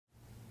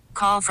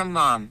call from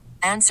mom.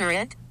 Answer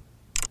it.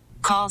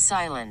 Call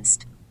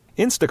silenced.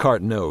 Instacart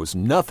knows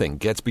nothing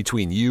gets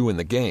between you and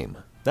the game.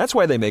 That's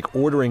why they make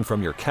ordering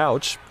from your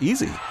couch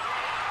easy.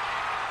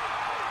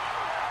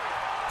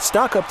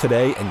 Stock up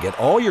today and get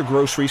all your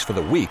groceries for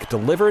the week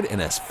delivered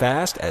in as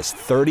fast as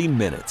 30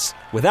 minutes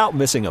without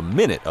missing a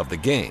minute of the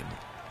game.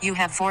 You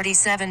have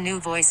 47 new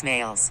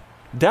voicemails.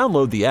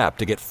 Download the app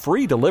to get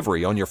free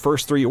delivery on your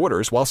first 3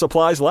 orders while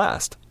supplies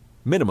last.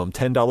 Minimum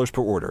 $10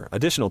 per order.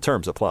 Additional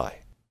terms apply.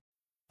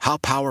 How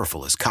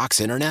powerful is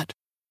Cox Internet?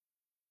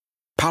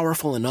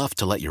 Powerful enough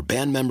to let your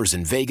band members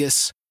in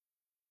Vegas,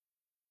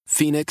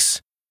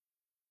 Phoenix,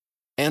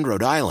 and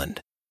Rhode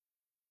Island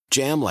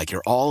jam like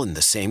you're all in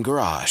the same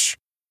garage.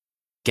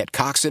 Get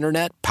Cox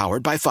Internet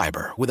powered by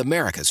fiber with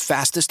America's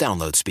fastest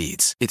download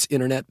speeds. It's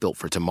internet built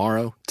for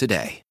tomorrow,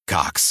 today.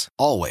 Cox,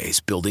 always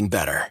building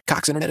better.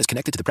 Cox Internet is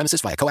connected to the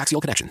premises via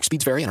coaxial connection.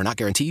 Speeds vary and are not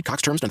guaranteed.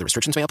 Cox terms and other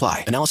restrictions may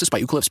apply. Analysis by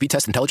Ookla Speed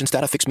Test Intelligence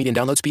Data. Fixed median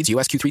download speeds.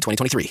 US Q3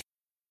 2023.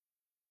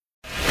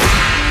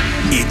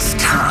 It's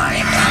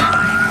time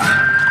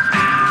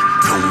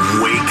to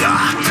wake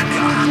up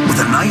with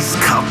a nice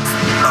cup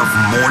of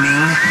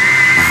morning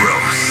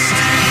roast.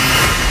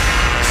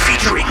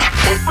 Featuring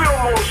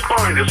Fillmore's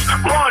finest,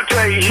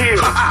 Bonta here.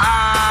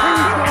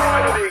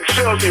 Pride of the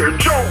Excelsior,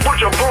 Joe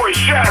Butcher Boy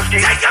Shasky.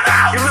 Take him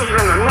out! You're listening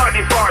to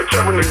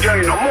 95.7 The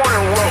Game, the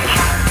morning roast.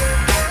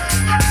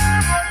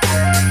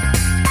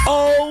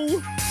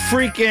 Oh,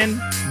 freaking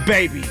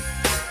baby.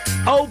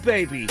 Oh,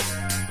 baby.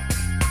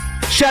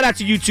 Shout out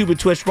to YouTube and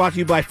Twitch, brought to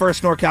you by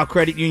First NorCal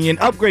Credit Union.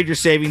 Upgrade your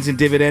savings and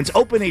dividends.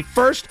 Open a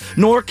First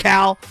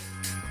NorCal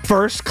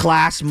First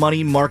Class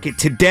Money Market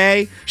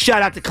today.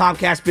 Shout out to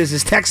Comcast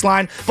Business Text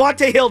Line.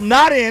 Vontae Hill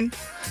not in.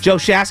 Joe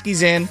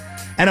Shasky's in.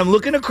 And I'm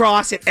looking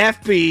across at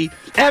FP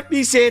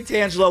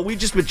Santangelo. We've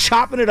just been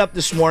chopping it up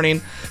this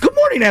morning. Good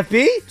morning,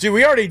 FP. Dude,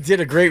 we already did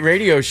a great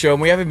radio show,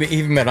 and we haven't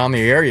even been on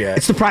the air yet.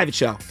 It's the private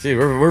show. Dude,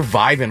 we're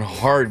vibing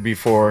hard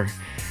before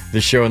the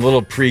show and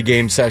little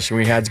pre-game session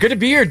we had. It's good to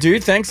be here,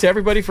 dude. Thanks to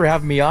everybody for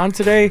having me on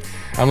today.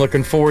 I'm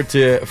looking forward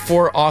to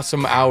 4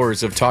 awesome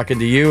hours of talking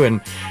to you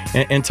and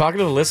talking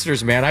to the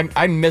listeners, man.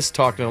 I miss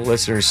talking to the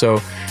listeners, so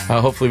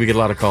hopefully we get a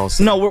lot of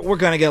calls. No, we're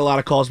going to get a lot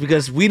of calls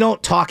because we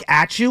don't talk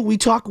at you, we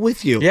talk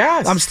with you.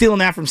 Yes. I'm stealing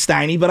that from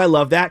Steiny, but I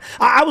love that.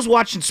 I was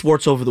watching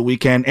sports over the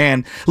weekend,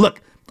 and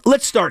look,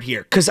 let's start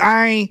here because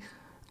I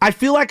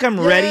feel like I'm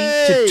ready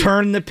to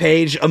turn the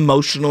page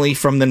emotionally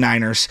from the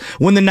Niners.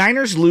 When the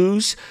Niners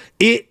lose,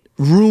 it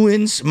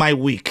ruins my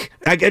week.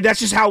 That's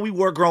just how we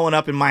were growing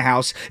up in my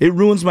house. It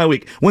ruins my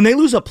week. When they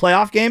lose a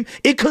playoff game,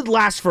 it could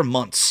last for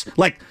months.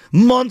 Like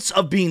months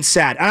of being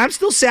sad. And I'm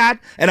still sad,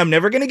 and I'm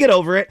never going to get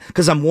over it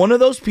because I'm one of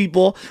those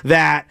people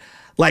that,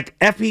 like,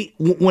 FP,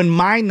 when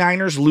my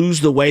Niners lose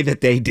the way that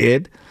they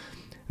did,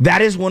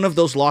 that is one of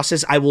those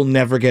losses I will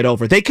never get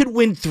over. They could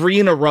win 3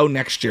 in a row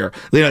next year.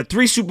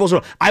 3 Super Bowls in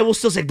a row. I will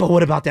still say, but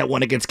what about that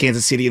one against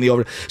Kansas City in the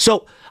over?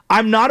 So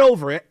I'm not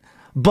over it,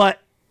 but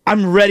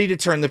I'm ready to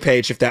turn the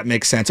page, if that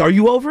makes sense. Are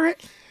you over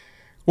it?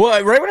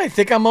 Well, right when I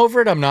think I'm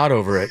over it, I'm not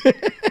over it.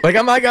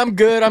 I'm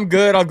good.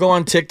 I'll go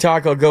on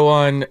TikTok. I'll go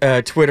on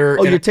Twitter.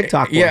 Oh, you're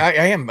TikTok boy. Yeah,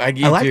 I am. I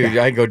like that.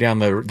 I go down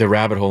the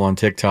rabbit hole on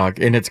TikTok,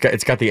 and it's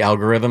got the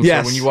algorithm.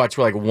 Yes. So when you watch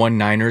like one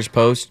Niners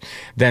post,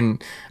 then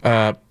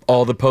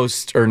all the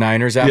posts are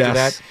Niners after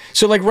that.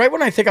 So like right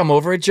when I think I'm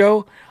over it,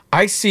 Joe,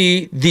 I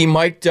see the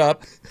mic'd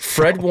up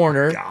Fred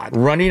Warner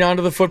running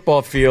onto the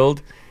football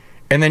field,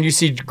 and then you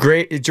see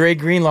Dre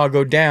Greenlaw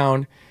go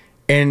down.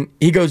 And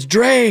he goes,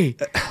 Dre,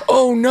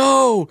 oh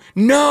no.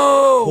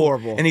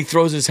 Horrible. And he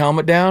throws his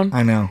helmet down.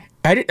 I know.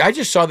 I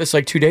just saw this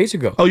like 2 days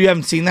ago. Oh, you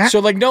haven't seen that? So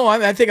like, no,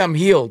 I think I'm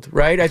healed,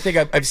 right? I think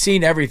I've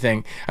seen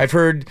everything. I've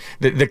heard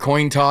the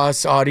coin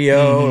toss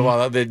audio. Mm-hmm.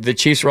 While the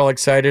Chiefs were all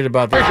excited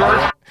about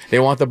that. They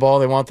want the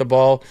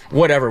ball.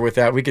 Whatever with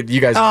that.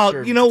 You guys.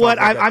 Oh, you know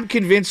what? I'm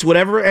convinced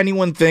whatever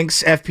anyone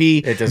thinks,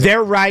 FP,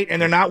 they're right,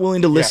 and they're not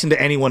willing to listen to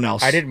anyone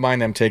else. I didn't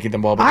mind them taking the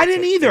ball. I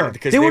didn't either.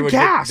 Because they were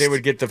gassed. They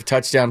would get the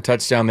touchdown.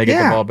 They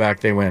get the ball back.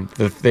 They win.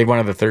 They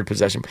wanted the third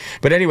possession.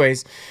 But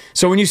anyways,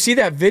 so when you see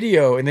that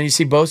video, and then you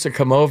see Bosa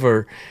come over,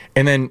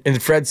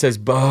 and Fred says,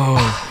 Bo,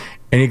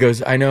 and he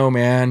goes, I know,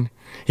 man.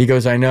 He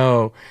goes, I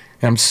know,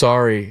 and I'm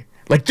sorry.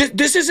 Like,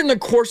 this is in the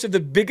course of the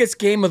biggest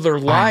game of their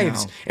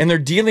lives, and they're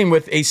dealing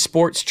with a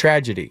sports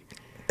tragedy.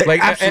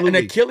 Like, an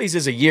Achilles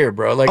is a year,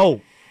 bro. Like,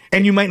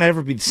 and you might not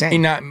ever be the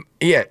same.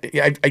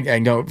 I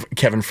know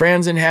Kevin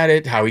Franzen had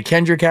it. Howie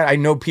Kendrick had it. I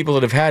know people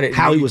that have had it.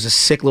 Howie was a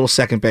sick little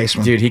second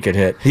baseman. Dude, he could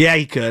hit. Yeah,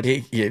 he could.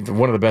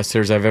 One of the best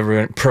hitters I've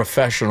ever been.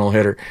 Professional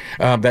hitter.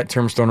 That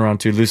term's thrown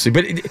around too loosely.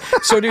 But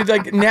so, dude,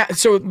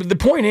 so the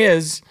point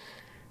is,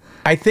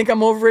 I think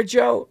I'm over it,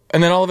 Joe,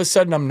 and then all of a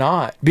sudden I'm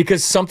not,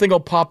 because something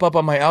will pop up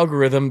on my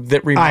algorithm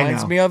that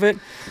reminds me of it.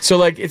 So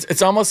like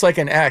it's almost like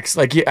an X.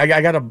 Like do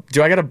I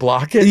gotta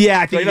block it? Yeah,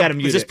 I think you gotta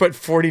mute it. Just put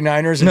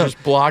 49ers and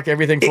just block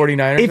everything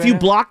 49ers. If you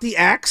block the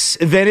X,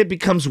 then it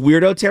becomes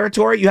weirdo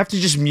territory. You have to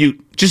just mute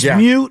Just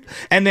mute,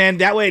 and then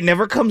that way it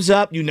never comes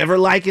up. You never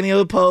like any of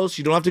the posts.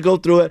 You don't have to go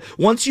through it.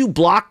 Once you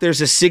block, there's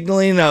a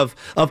signaling of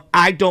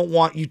I don't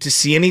want you to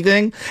see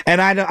anything.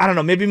 And I don't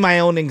know, maybe my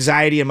own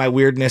anxiety and my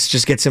weirdness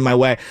just gets in my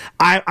way.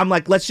 I'm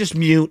like, let's just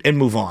mute and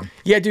move on.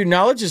 Yeah, dude,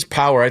 knowledge is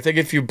power. I think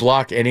if you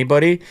block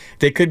anybody,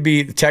 they could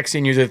be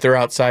texting you that they're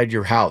outside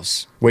your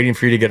house waiting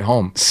for you to get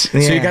home. So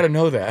you got to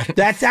know that.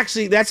 That's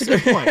a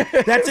good point.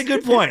 That's a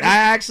good point.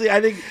 I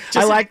think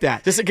I like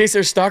that. Just in case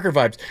there's stalker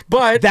vibes.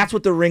 But that's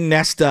what the Ring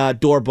Nest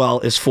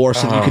doorbell is for,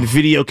 so you can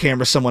video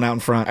camera someone out in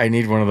front. I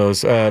need one of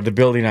those. The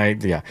building,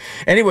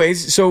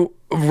 Anyways, so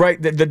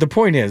the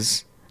point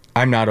is,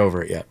 I'm not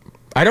over it yet.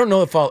 I don't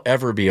know if I'll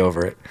ever be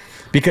over it.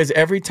 Because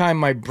every time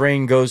my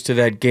brain goes to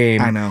that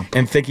game, I know,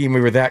 and thinking we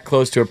were that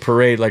close to a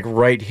parade, like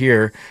right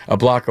here, a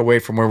block away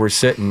from where we're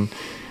sitting,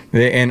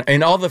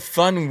 and all the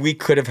fun we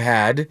could have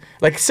had,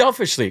 like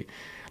selfishly,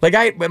 like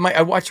I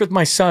watched with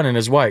my son and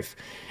his wife,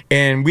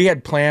 and we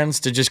had plans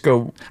to just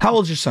go. How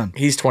old's your son?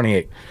 He's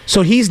 28.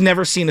 So he's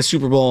never seen a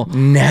Super Bowl?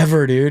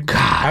 Never, dude.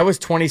 God. I was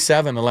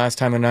 27 the last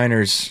time the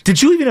Niners.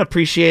 Did you even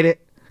appreciate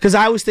it? Because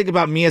I always think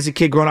about me as a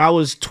kid growing up. I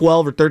was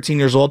 12 or 13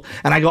 years old,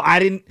 and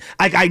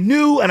I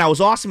knew, and I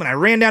was awesome, and I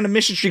ran down to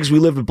Mission Street because we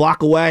lived a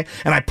block away,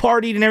 and I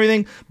partied and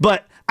everything,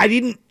 but I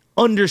didn't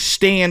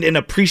understand and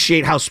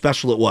appreciate how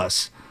special it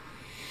was.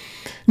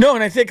 No,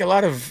 and I think a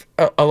lot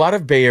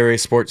of Bay Area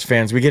sports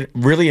fans, we get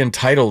really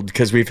entitled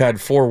because we've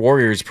had 4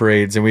 Warriors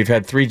parades and we've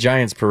had 3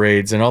 Giants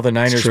parades and all the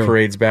Niners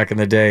parades back in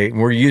the day.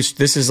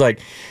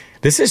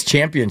 This is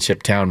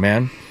championship town,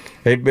 man.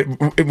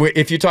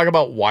 If you talk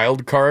about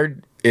wild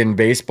card in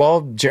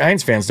baseball,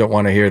 Giants fans don't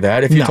want to hear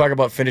that. If you talk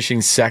about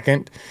finishing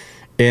second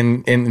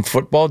in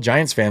football,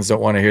 Giants fans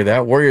don't want to hear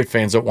that. Warrior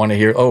fans don't want to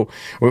hear,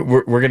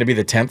 we're going to be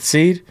the 10th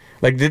seed.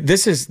 Like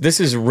this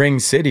is Ring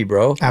City,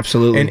 bro.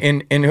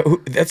 Absolutely. And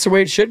that's the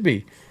way it should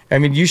be. I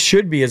mean, you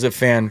should be, as a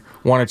fan,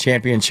 want a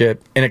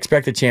championship and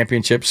expect a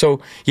championship. So,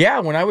 yeah,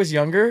 when I was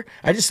younger,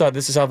 I just thought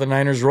this is how the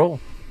Niners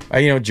roll.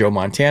 Joe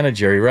Montana,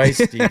 Jerry Rice,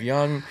 Steve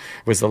Young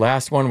was the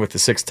last one with the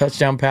 6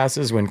 touchdown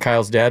passes when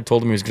Kyle's dad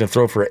told him he was going to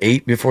throw for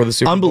 8 before the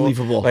Super Bowl.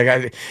 Unbelievable.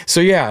 I've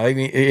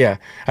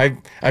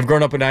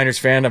grown up a Niners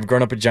fan. I've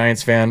grown up a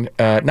Giants fan.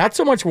 Not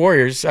so much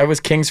Warriors. I was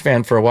Kings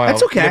fan for a while.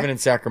 That's okay. Living in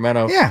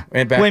Sacramento. Yeah.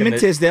 And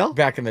Tisdale.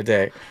 Back in the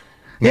day.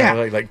 Yeah,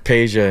 like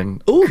Peja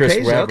and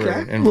Chris Webber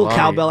and little Lonnie,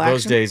 cowbell action.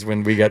 Those days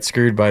when we got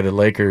screwed by the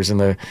Lakers and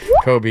the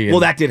Kobe.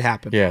 Well, that did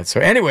happen. Yeah. So,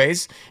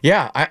 anyways,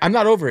 I'm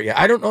not over it yet.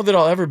 I don't know that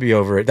I'll ever be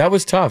over it. That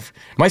was tough.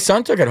 My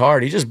son took it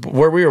hard.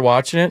 Where we were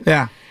watching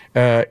it,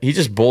 he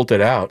just bolted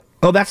out.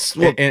 Oh, that's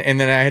and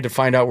then I had to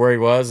find out where he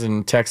was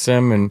and text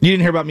him. And you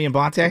didn't hear about me and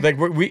Bonta? Like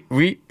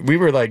we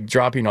were like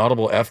dropping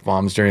audible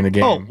F-bombs during the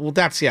game. Oh, well,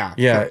 that's that's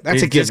a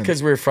given. Just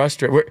because we were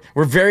frustrated.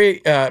 We're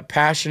very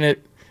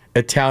passionate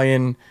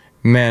Italian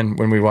men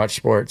when we watch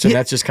sports, and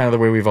that's just kind of the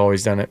way we've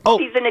always done it. Oh,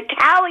 he's an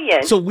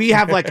Italian. So we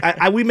have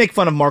we make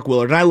fun of Mark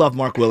Willard, and I love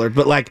Mark Willard,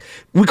 but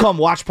we call him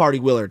Watch Party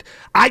Willard.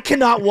 I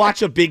cannot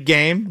watch a big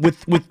game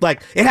with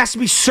it has to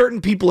be certain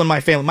people in my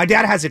family. My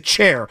dad has a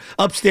chair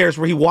upstairs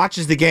where he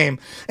watches the game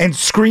and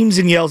screams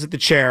and yells at the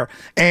chair,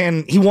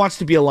 and he wants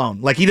to be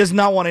alone. Like, he does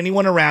not want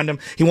anyone around him.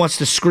 He wants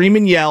to scream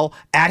and yell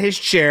at his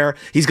chair.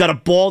 He's got a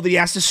ball that he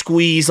has to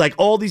squeeze, like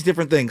all these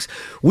different things.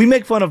 We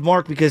make fun of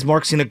Mark because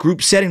Mark's in a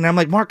group setting, and I'm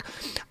like, Mark,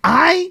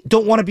 I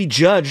don't want to be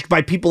judged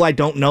by people I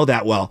don't know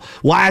that well.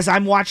 Why, as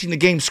I'm watching the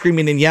game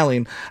screaming and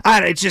yelling, I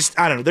don't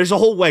know. There's a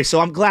whole way.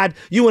 So I'm glad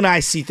you and I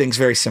see things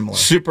very similar.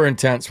 Super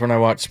intense when I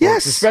watch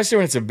sports, especially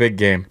when it's a big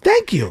game.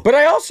 Thank you. But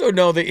I also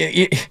know that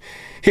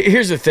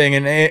here's the thing,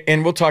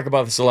 and we'll talk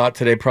about this a lot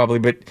today probably,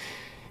 but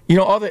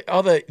all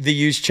the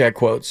use check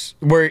quotes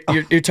where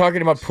you're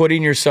talking about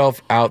putting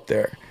yourself out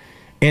there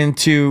and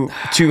to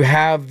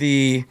have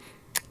the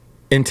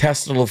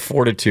intestinal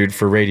fortitude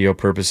for radio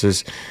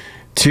purposes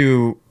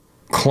to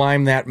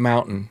climb that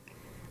mountain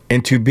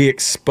and to be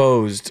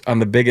exposed on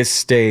the biggest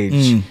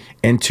stage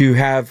and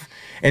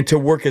to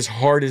work as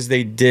hard as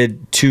they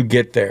did to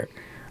get there.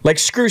 Like,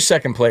 screw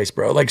second place,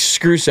 bro. Like,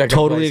 screw second place.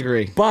 Totally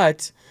agree.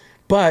 But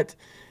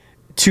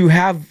to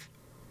have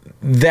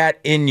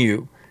that in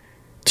you,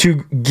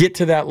 to get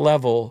to that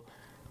level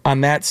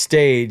on that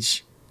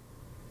stage,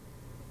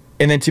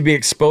 and then to be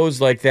exposed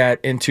like that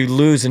and to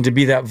lose and to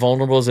be that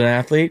vulnerable as an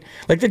athlete.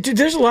 Like,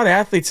 there's a lot of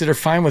athletes that are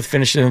fine with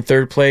finishing in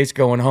third place,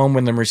 going home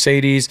in the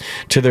Mercedes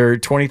to their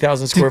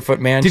 20,000 square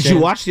foot mansion. Did you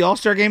watch the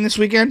All-Star game this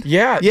weekend?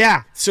 Yeah.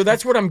 Yeah. So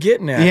that's what I'm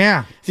getting at.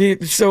 Yeah.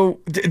 So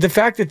the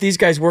fact that these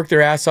guys worked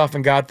their ass off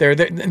and got there,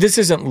 this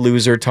isn't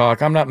loser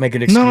talk. I'm not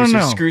making excuses.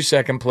 No. Screw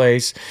second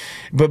place.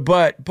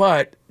 But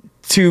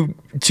to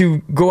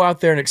go out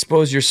there and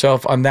expose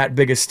yourself on that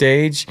big a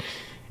stage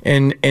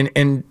and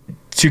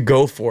to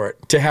go for it,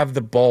 to have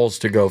the balls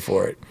to go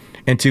for it,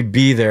 and to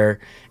be there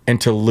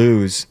and to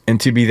lose and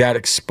to be that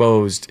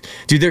exposed.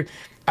 Dude,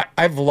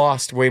 I've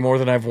lost way more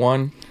than I've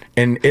won,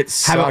 and it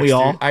sucks. Haven't we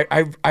all?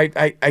 I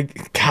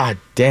God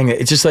dang it.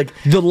 It's just like,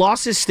 the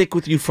losses stick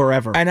with you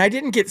forever. And I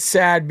didn't get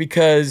sad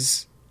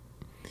because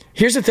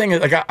here's the thing.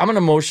 Like, I'm an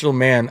emotional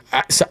man.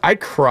 So I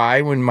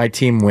cry when my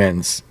team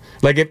wins.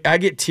 Like if I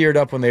get teared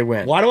up when they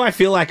win. Why do I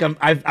feel like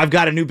I've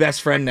got a new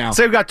best friend now?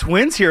 So we've got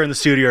twins here in the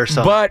studio or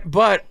something.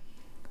 But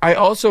I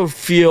also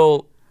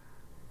feel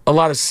a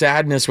lot of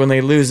sadness when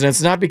they lose, and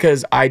it's not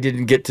because I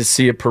didn't get to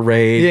see a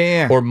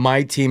parade or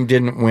my team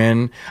didn't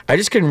win. I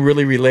just can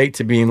really relate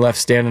to being left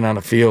standing on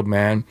a field,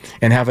 man,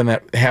 and having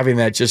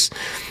that just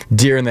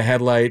deer in the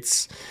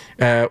headlights.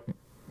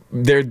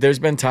 There's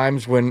been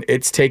times when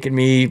it's taken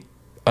me,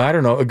 I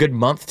don't know, a good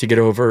month to get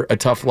over a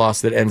tough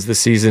loss that ends the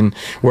season,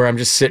 where I'm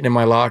just sitting in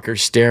my locker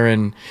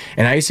staring.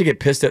 And I used to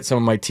get pissed at some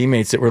of my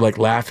teammates that were like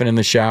laughing in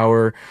the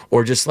shower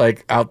or just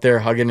like out there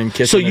hugging and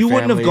kissing. So you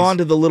wouldn't have gone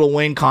to the Lil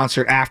Wayne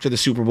concert after the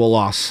Super Bowl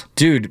loss?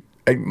 Dude,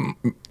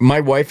 my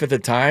wife at the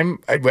time,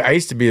 I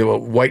used to be a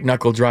white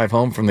knuckle drive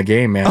home from the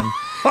game, man.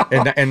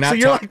 And not so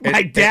you're like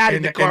my dad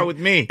in the car with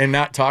me, and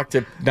not talk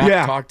to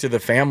the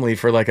family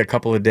for like a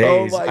couple of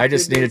days. I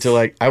just needed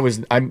to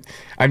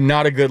I'm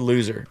not a good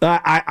loser.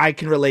 I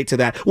can relate to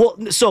that. Well,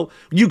 so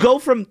you go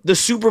from the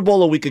Super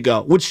Bowl a week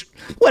ago, which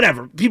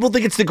whatever, people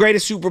think it's the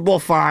greatest Super Bowl.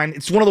 Fine,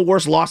 it's one of the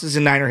worst losses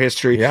in Niner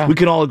history. Yeah. We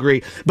can all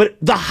agree. But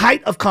the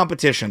height of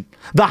competition,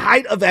 the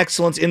height of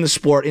excellence in the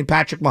sport, in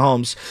Patrick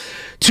Mahomes,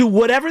 to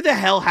whatever the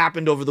hell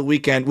happened over the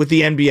weekend with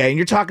the NBA, and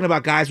you're talking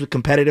about guys with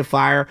competitive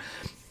fire.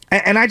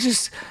 And I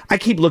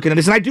keep looking at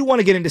this, and I do want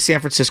to get into San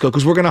Francisco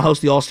because we're going to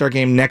host the All-Star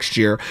Game next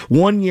year.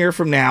 1 year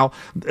from now,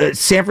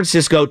 San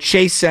Francisco,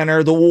 Chase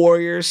Center, the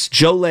Warriors,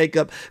 Joe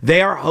Lacob,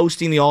 they are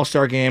hosting the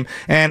All-Star Game.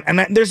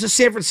 And there's a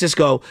San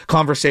Francisco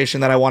conversation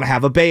that I want to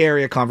have, a Bay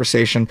Area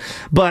conversation.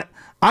 But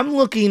I'm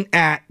looking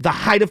at the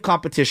height of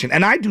competition,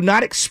 and I do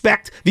not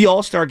expect the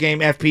All-Star Game,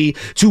 FP,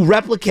 to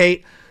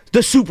replicate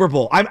the Super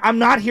Bowl. I'm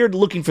not here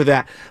looking for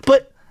that.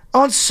 But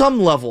on some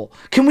level,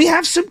 can we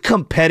have some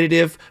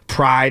competitive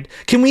pride?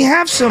 Can we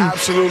have some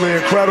absolutely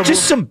incredible,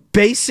 just some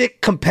basic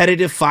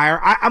competitive fire?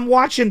 I'm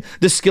watching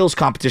the skills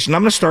competition.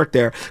 I'm going to start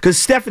there because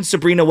Steph and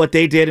Sabrina, what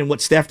they did and what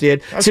Steph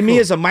did, to me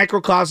is a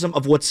microcosm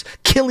of what's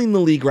killing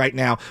the league right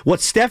now. What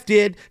Steph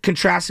did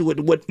contrasted with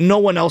what no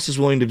one else is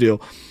willing to do.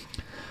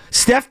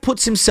 Steph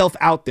puts himself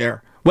out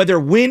there.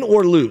 Whether win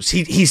or lose,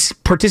 he's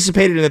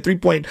participated in the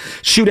three-point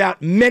shootout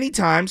many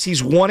times.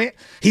 He's won it.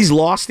 He's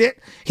lost it.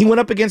 He went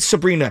up against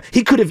Sabrina.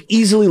 He could have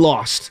easily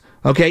lost.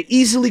 Okay,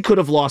 easily could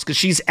have lost because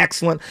she's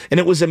excellent, and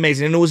it was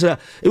amazing. And it was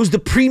the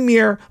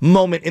premier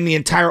moment in the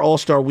entire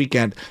All-Star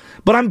weekend.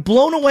 But I'm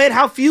blown away at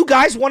how few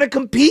guys want to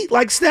compete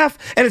like Steph.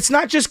 And it's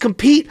not just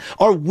compete,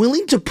 are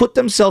willing to put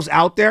themselves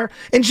out there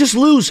and just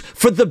lose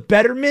for the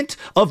betterment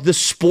of the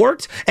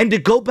sport and to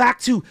go back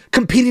to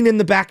competing in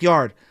the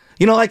backyard.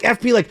 You know, like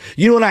FP, like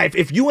you and I,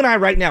 if you and I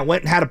right now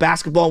went and had a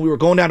basketball and we were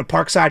going down to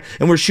Parkside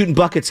and we're shooting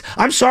buckets,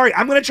 I'm sorry,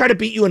 I'm going to try to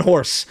beat you in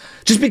horse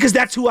just because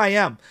that's who I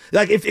am.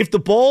 Like if the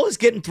ball is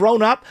getting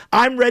thrown up,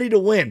 I'm ready to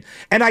win.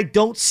 And I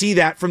don't see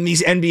that from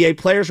these NBA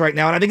players right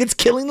now. And I think it's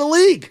killing the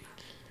league.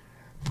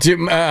 Dude,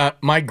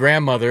 my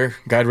grandmother,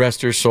 God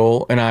rest her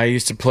soul, and I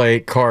used to play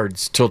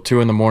cards till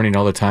 2 a.m.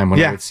 all the time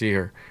when I would see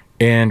her.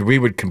 And we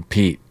would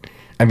compete.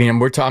 I mean,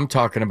 I'm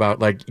talking about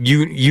like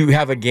you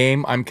have a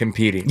game, I'm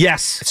competing.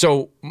 Yes.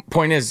 So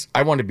point is,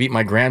 I want to beat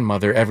my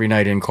grandmother every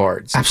night in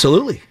cards.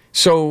 Absolutely.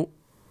 So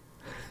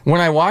when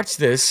I watch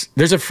this,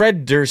 there's a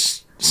Fred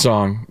Durst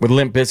song with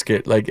Limp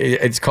Bizkit. Like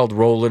it's called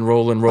Rollin',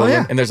 Rollin', Rollin'.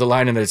 yeah. And there's a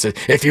line in there that says,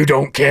 if you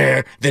don't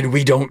care, then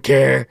we don't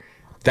care.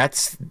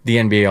 That's the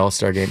NBA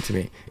All-Star Game to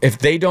me. If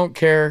they don't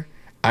care,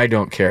 I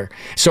don't care.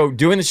 So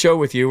doing the show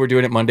with you, we're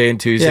doing it Monday and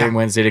Tuesday and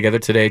Wednesday together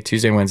today,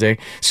 Tuesday and Wednesday.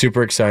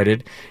 Super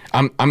excited.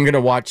 I'm going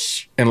to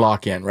watch and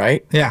lock in,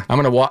 right? Yeah.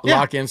 I'm going to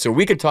lock in so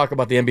we could talk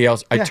about the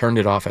NBA. I turned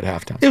it off at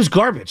halftime. It was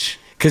garbage.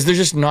 Because they're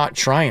just not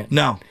trying.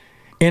 No.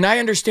 And I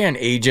understand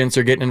agents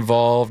are getting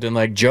involved and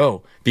like,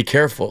 Joe, be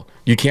careful.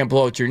 You can't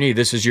blow out your knee.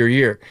 This is your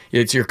year.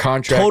 It's your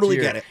contract Totally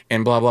year, get it.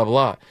 and blah, blah,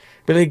 blah.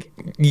 But like,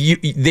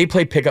 they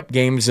play pickup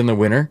games in the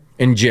winter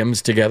in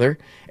gyms together,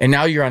 and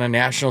now you're on a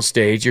national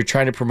stage. You're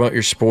trying to promote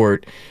your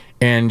sport,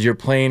 and you're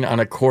playing on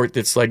a court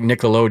that's like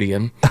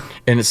Nickelodeon,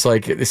 and it's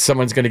like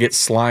someone's going to get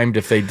slimed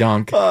if they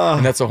dunk,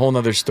 and that's a whole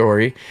nother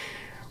story.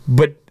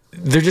 But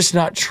they're just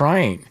not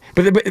trying.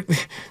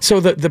 So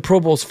the Pro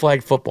Bowl's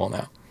flag football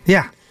now.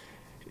 Yeah.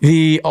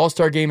 The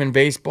All-Star Game in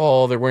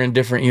baseball, they're wearing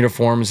different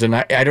uniforms, and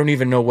I don't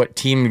even know what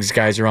team these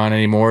guys are on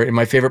anymore. And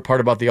my favorite part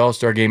about the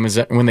All-Star Game is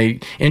that when they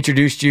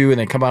introduced you and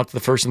they come out to the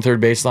first and third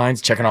baselines,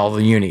 checking all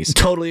the unis.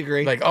 Totally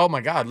agree. Like, oh my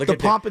God, look the at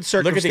pomp and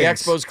circumstance. Look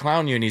at the Expos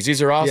clown unis.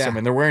 These are awesome,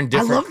 and they're wearing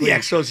different. I love the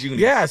Expos unis.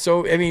 Yeah,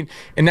 so I mean,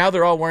 and now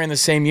they're all wearing the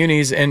same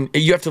unis, and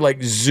you have to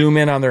like zoom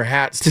in on their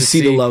hats to see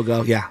the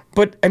logo. Yeah,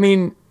 but I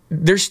mean,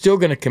 they're still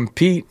going to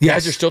compete. Yes.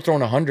 Guys are still throwing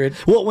 100.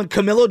 Well, when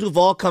Camilo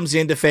Duvall comes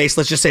in to face,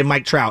 let's just say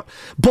Mike Trout,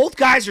 both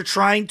guys are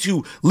trying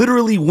to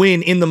literally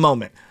win in the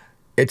moment.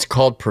 It's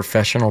called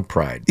professional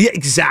pride. Yeah,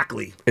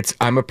 exactly.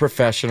 I'm a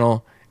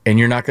professional, and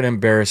you're not going to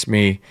embarrass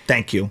me.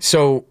 Thank you.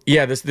 So,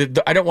 yeah,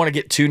 I don't want to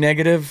get too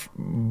negative,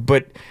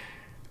 but...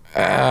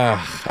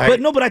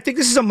 But I think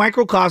this is a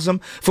microcosm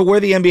for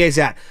where the NBA is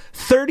at.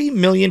 30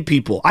 million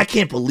people. I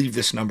can't believe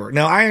this number.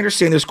 Now, I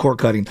understand there's cord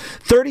cutting.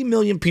 30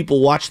 million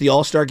people watched the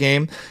All-Star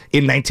Game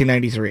in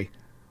 1993.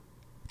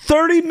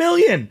 30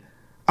 million.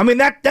 I mean,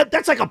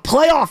 that's like a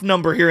playoff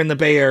number here in the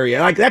Bay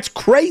Area. Like, that's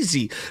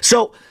crazy.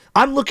 So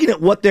I'm looking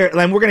at what they're,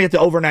 and we're going to get the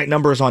overnight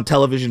numbers on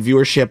television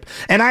viewership,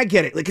 and I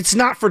get it. Like, it's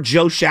not for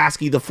Joe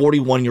Shasky, the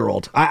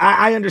 41-year-old.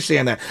 I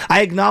understand that.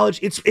 I acknowledge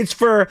it's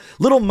for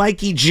little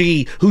Mikey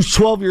G, who's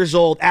 12 years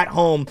old at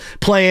home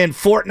playing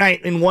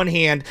Fortnite in one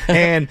hand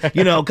and,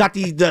 got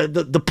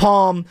the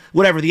Palm,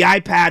 whatever, the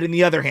iPad in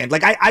the other hand.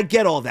 Like, I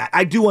get all that.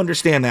 I do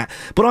understand that.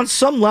 But on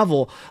some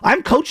level,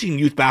 I'm coaching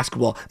youth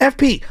basketball.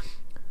 FP,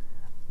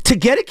 to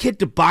get a kid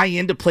to buy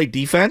in to play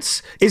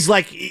defense is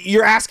like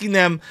you're asking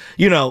them,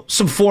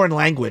 some foreign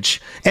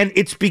language. And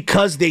it's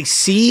because they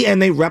see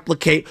and they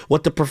replicate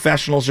what the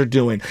professionals are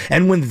doing.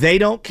 And when they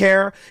don't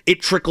care, it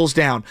trickles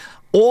down.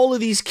 All of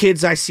these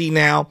kids I see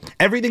now,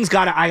 I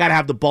gotta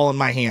have the ball in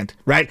my hand,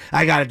 right?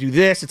 I gotta do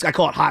this. I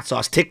call it hot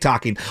sauce,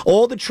 TikToking.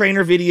 All the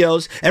trainer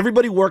videos,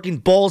 everybody working,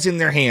 balls in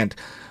their hand.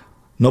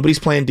 Nobody's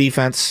playing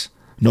defense.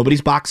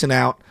 Nobody's boxing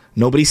out.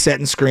 Nobody's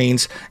setting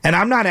screens. And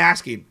I'm not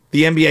asking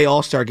the NBA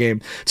All-Star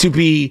Game to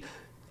be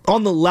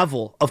on the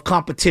level of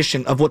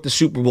competition of what the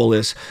Super Bowl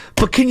is.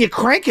 But can you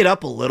crank it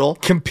up a little?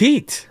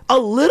 Compete. A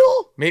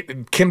little?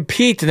 Maybe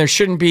compete, and there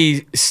shouldn't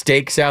be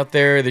stakes out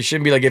there. There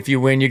shouldn't be like, if you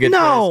win, you get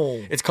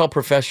this. It's called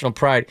professional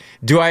pride.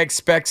 Do I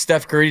expect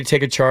Steph Curry to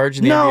take a charge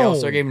in the NBA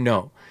All-Star Game?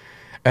 No.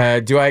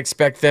 Do I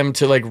expect them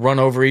to run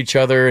over each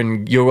other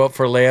and you go up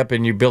for a layup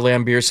and you Bill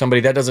Laimbeer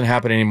somebody? That doesn't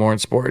happen anymore in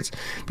sports.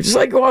 But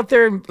just go out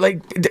there and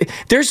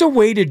there's a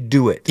way to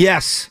do it.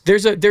 Yes,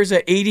 there's a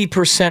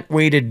 80%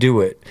 way to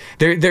do it.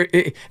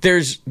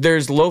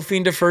 There's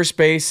loafing to first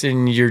base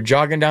and you're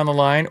jogging down the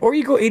line, or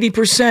you go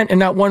 80% and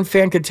not one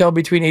fan could tell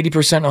between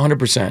 80% and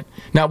 100%.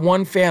 Not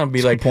one fan will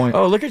be like,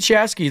 oh, look at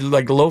Shasky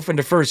loafing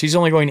to first. He's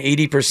only going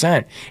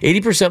 80%.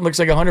 80% looks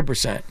like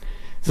 100%.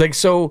 It's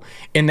so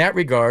in that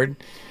regard,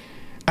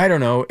 I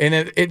don't know.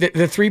 And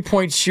the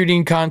three-point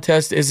shooting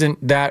contest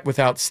isn't that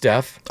without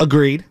Steph.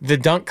 Agreed. The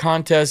dunk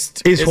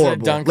contest is isn't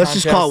horrible. A dunk Let's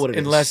contest just call it what it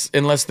is.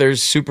 Unless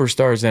there's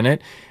superstars in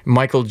it.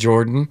 Michael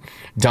Jordan,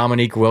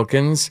 Dominique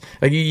Wilkins.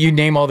 You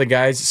name all the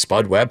guys,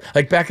 Spud Webb.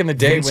 Back in the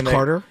day Vince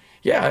Carter.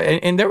 Yeah,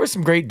 and there were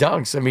some great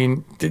dunks. I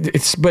mean,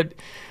 but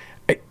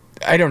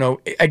I don't know.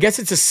 I guess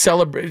it's a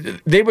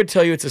celebration. They would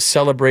tell you it's a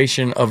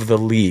celebration of the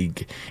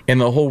league, and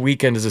the whole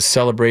weekend is a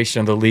celebration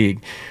of the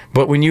league.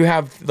 But when you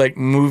have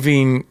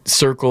moving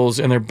circles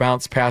and they're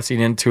bounce passing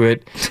into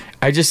it,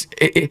 I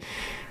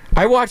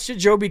watched it,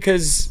 Joe,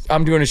 because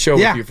I'm doing a show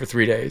with you for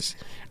 3 days.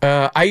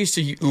 I used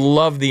to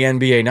love the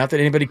NBA. Not that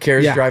anybody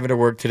cares driving to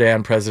work today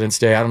on President's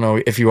Day. I don't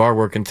know if you are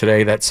working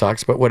today. That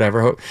sucks, but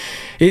whatever.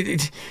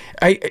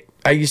 I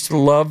used to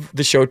love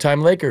the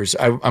Showtime Lakers.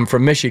 I'm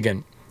from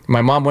Michigan.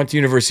 My mom went to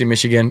University of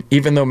Michigan.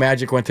 Even though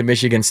Magic went to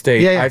Michigan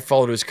State, I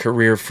followed his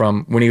career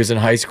from when he was in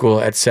high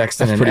school at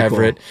Sexton and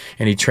Everett,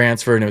 and he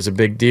transferred, and it was a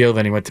big deal.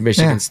 Then he went to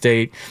Michigan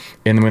State,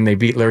 and when they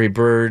beat Larry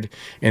Bird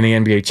in the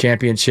NBA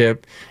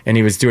championship, and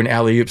he was doing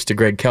alley-oops to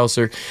Greg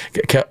Kelser,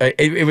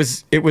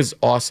 it was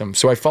awesome.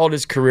 So I followed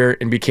his career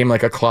and became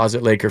a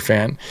closet Laker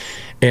fan.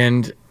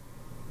 And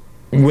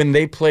when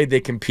they played, they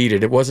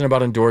competed. It wasn't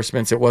about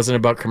endorsements. It wasn't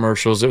about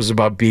commercials. It was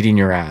about beating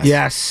your ass.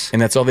 Yes. And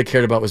that's all they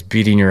cared about was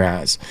beating your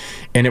ass.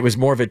 And it was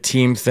more of a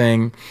team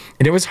thing.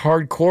 And it was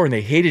hardcore, and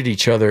they hated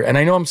each other. And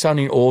I know I'm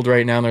sounding old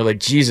right now, and they're like,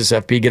 Jesus,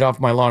 FP, get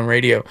off my long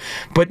radio.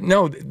 But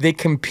no, they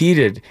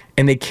competed,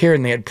 and they cared,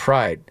 and they had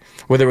pride.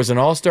 Whether it was an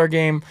all-star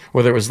game,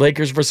 whether it was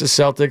Lakers versus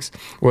Celtics,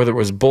 whether it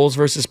was Bulls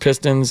versus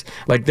Pistons,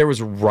 there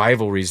was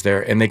rivalries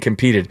there, and they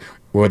competed.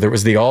 Whether it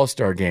was the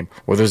all-star game,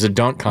 whether it was a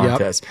dunk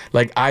contest.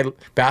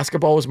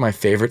 Basketball was my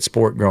favorite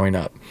sport growing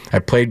up. I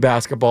played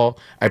basketball.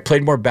 I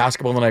played more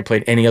basketball than I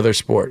played any other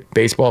sport.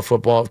 Baseball,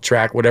 football,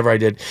 track, whatever I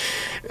did,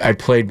 I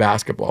played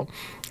basketball.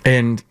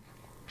 And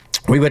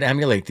we would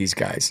emulate these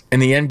guys.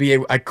 In the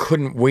NBA, I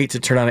couldn't wait to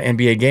turn on an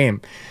NBA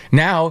game.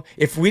 Now,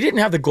 if we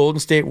didn't have the Golden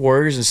State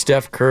Warriors and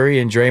Steph Curry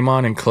and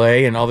Draymond and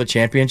Clay and all the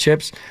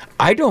championships,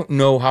 I don't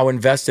know how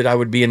invested I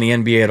would be in the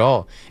NBA at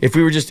all. If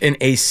we were just in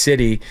a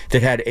city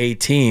that had a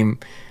team,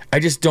 I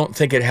just don't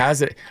think it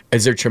has it.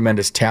 Is there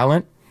tremendous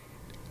talent?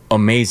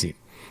 Amazing.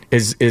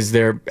 Is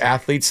there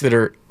athletes that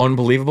are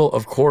unbelievable?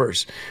 Of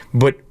course.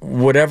 But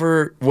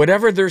whatever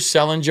they're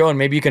selling, Joe, and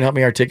maybe you can help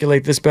me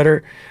articulate this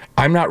better,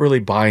 I'm not really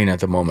buying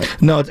at the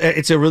moment. No,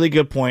 it's a really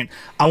good point.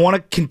 I want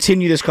to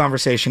continue this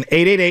conversation.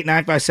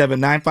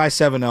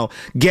 888-957-9570.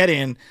 Get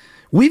in.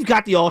 We've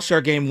got the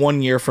All-Star Game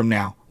 1 year from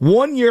now.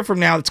 1 year from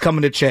now, it's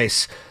coming to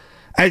Chase.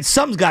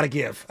 Something's got to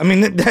give. I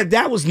mean,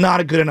 that was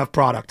not a good enough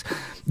product.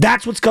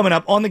 That's what's coming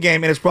up on the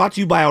game, and it's brought to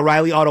you by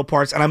O'Reilly Auto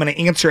Parts, and I'm going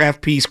to answer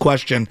FP's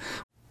question.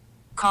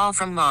 Call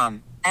from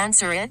mom.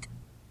 Answer it.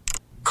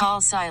 Call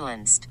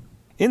silenced.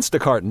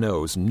 Instacart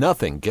knows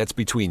nothing gets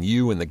between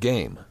you and the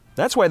game.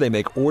 That's why they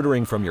make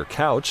ordering from your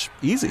couch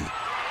easy.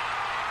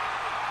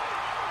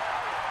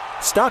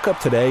 Stock up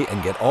today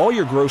and get all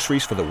your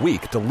groceries for the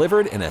week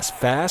delivered in as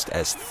fast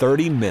as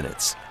 30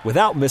 minutes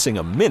without missing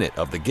a minute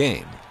of the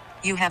game.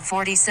 You have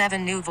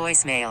 47 new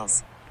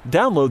voicemails.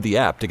 Download the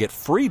app to get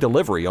free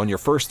delivery on your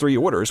first 3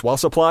 orders while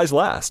supplies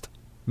last.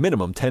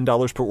 Minimum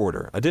 $10 per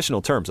order.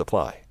 Additional terms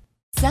apply.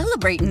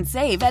 Celebrate and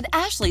save at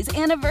Ashley's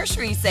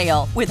Anniversary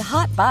Sale. With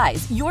Hot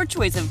Buys, your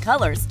choice of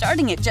colors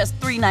starting at just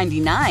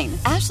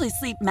 $3.99. Ashley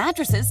Sleep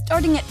mattresses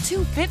starting at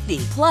 $2.50.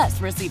 Plus,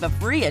 receive a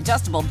free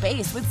adjustable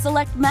base with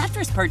select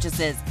mattress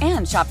purchases.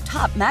 And shop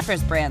top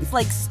mattress brands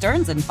like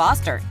Stearns &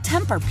 Foster,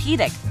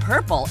 Tempur-Pedic,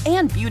 Purple,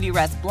 and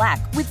Beautyrest Black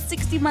with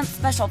 60-month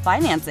special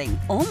financing.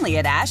 Only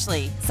at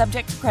Ashley.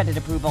 Subject to credit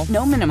approval.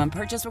 No minimum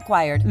purchase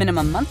required.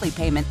 Minimum monthly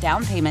payment,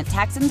 down payment,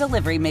 tax, and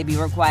delivery may be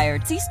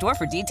required. See store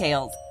for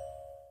details.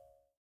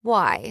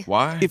 Why?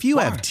 If you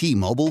have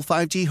T-Mobile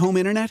 5G home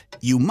internet,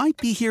 you might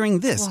be hearing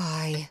this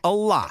Why? a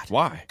lot.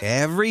 Why?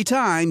 Every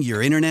time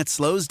your internet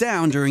slows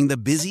down during the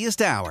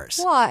busiest hours.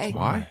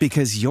 Why?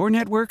 Because your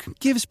network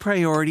gives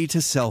priority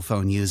to cell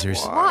phone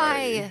users.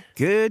 Why?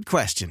 Good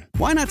question.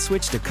 Why not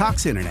switch to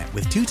Cox Internet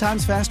with 2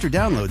 times faster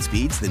download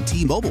speeds than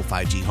T-Mobile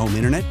 5G home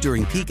internet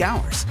during peak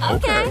hours?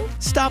 Okay.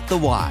 Stop the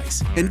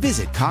whys and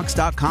visit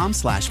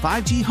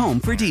cox.com/5G home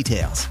for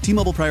details.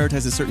 T-Mobile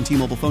prioritizes certain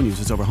T-Mobile phone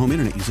users over home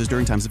internet users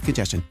during times of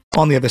congestion.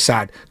 On the other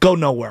side. Go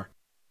nowhere.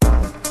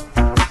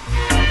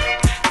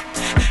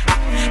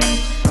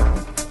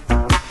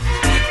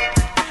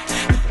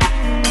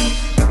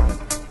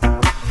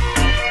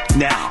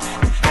 Now,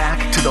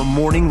 back to the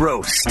morning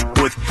roast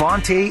with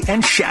Bonta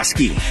and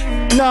Shasky.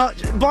 No,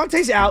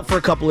 Bonte's out for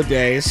a couple of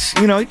days.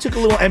 You know, he took a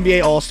little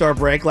NBA All-Star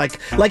break like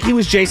he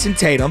was Jason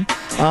Tatum.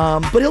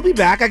 But he'll be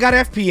back. I got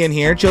FP in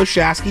here. Joe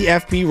Shasky,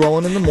 FP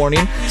rolling in the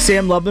morning.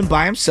 Sam Lubman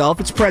by himself.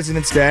 It's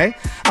President's Day.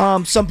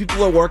 Some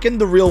people are working.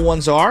 The real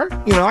ones are.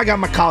 You know, I got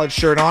my college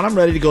shirt on. I'm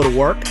ready to go to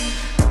work.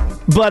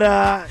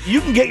 But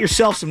you can get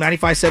yourself some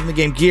 95.7 The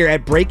Game gear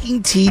at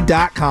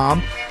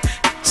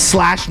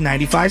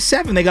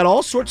breakingtea.com/957. They got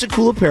all sorts of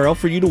cool apparel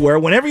for you to wear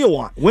whenever you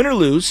want, win or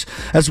lose,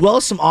 as well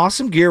as some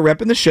awesome gear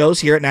repping the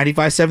shows here at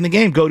 95.7 The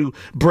Game. Go to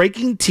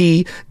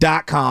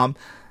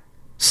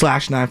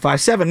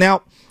breakingtea.com/957.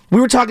 Now, we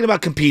were talking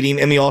about competing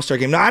in the All-Star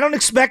game. Now, I don't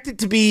expect it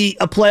to be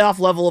a playoff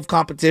level of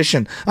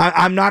competition.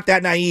 I'm not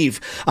that naive.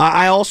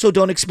 I also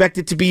don't expect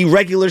it to be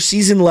regular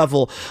season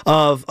level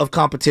of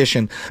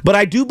competition. But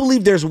I do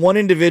believe there's one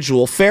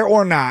individual, fair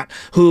or not,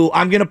 who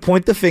I'm going to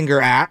point the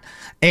finger at.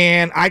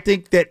 And I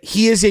think that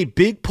he is a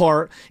big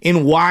part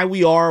in why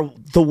we are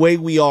the way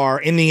we are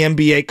in the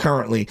NBA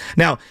currently.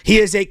 Now, he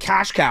is a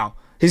cash cow.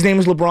 His name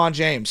is LeBron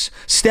James.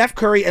 Steph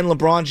Curry and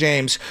LeBron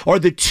James are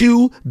the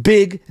two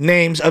big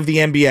names of the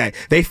NBA.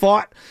 They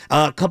fought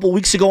a couple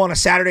weeks ago on a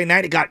Saturday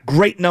night. It got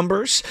great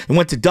numbers. It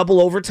went to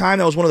double overtime.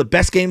 That was one of the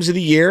best games of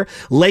the year.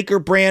 Laker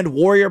brand,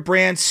 Warrior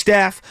brand,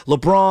 Steph,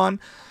 LeBron.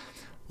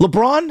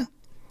 LeBron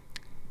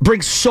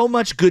brings so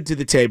much good to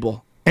the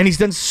table. And he's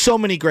done so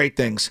many great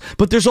things.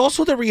 But there's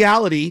also the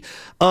reality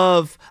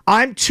of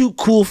I'm too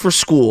cool for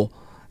school.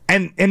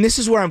 And this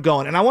is where I'm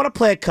going. And I want to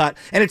play a cut.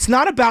 And it's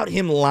not about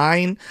him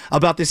lying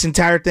about this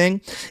entire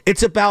thing.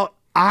 It's about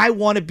I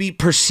want to be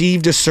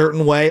perceived a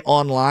certain way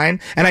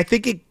online. And I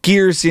think it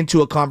gears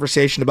into a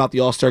conversation about the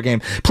All-Star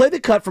game. Play the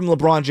cut from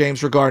LeBron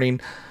James regarding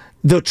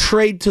the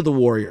trade to the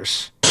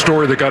Warriors.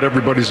 Story that got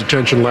everybody's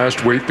attention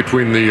last week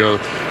between the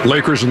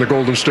Lakers and the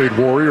Golden State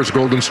Warriors.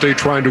 Golden State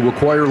trying to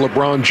acquire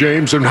LeBron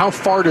James. And how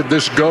far did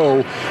this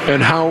go?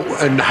 And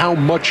how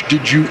much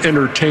did you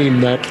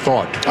entertain that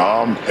thought?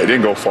 It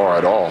didn't go far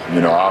at all. You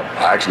know, I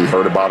actually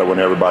heard about it when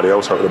everybody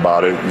else heard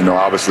about it. You know,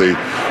 obviously,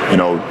 you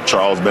know,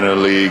 Charles been in the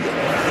league,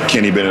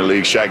 Kenny been in the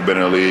league, Shaq been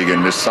in the league,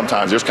 and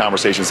sometimes there's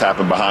conversations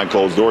happen behind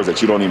closed doors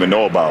that you don't even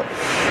know about.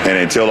 And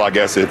until, I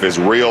guess, if it's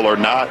real or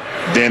not,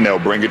 then they'll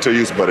bring it to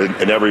you. But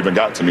it never even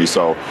got to me.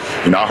 So,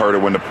 you know, I heard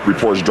it when the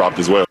reports dropped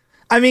as well.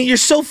 I mean, you're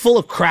so full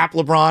of crap,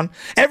 LeBron.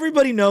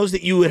 Everybody knows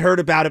that you had heard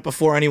about it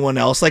before anyone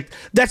else. Like,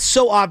 that's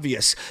so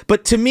obvious.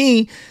 But to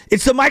me,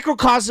 it's the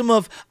microcosm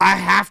of I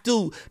have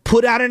to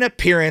put out an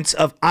appearance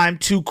of I'm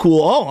too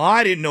cool. Oh,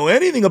 I didn't know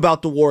anything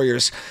about the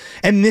Warriors.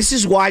 And this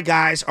is why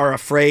guys are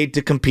afraid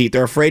to compete.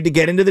 They're afraid to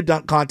get into the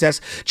dunk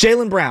contest.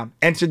 Jaylen Brown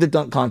entered the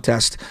dunk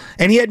contest,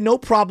 and he had no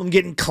problem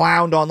getting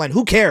clowned online.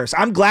 Who cares?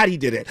 I'm glad he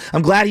did it.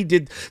 I'm glad he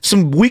did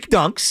some weak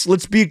dunks.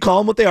 Call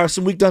them what they are,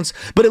 some weak dunks.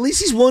 But at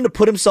least he's willing to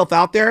put himself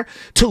out there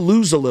to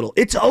lose a little.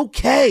 It's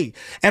okay.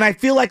 And I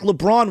feel like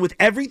LeBron, with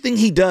everything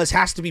he does,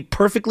 has to be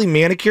perfectly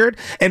manicured.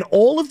 And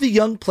all of the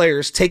young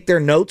players take their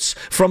notes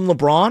from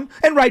LeBron,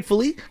 and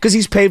rightfully, because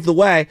he's paved the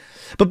way.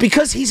 But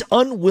because he's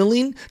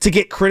unwilling to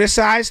get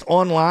criticized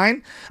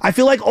online, I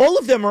feel like all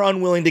of them are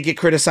unwilling to get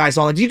criticized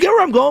online. Do you get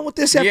where I'm going with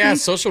this, FP? Yeah,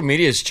 social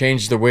media has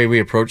changed the way we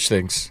approach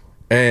things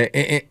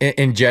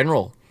in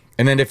general.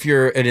 And then if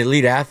you're an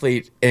elite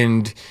athlete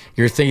and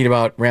you're thinking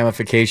about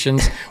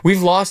ramifications,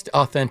 we've lost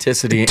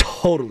authenticity.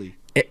 Totally.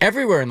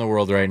 Everywhere in the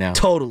world right now.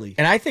 Totally.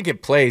 And I think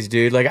it plays,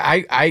 dude. Like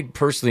I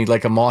personally,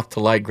 like a moth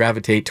to light,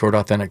 gravitate toward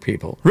authentic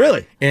people.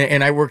 Really?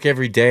 And I work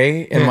every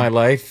day in my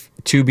life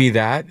to be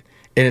that.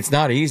 And it's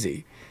not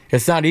easy.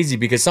 It's not easy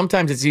because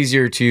sometimes it's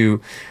easier to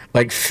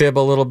like fib a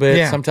little bit.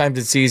 Yeah. Sometimes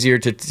it's easier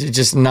to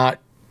just not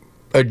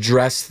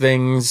address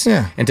things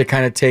and to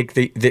kind of take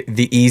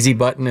the easy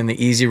button and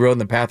the easy road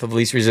and the path of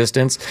least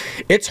resistance.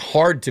 It's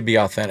hard to be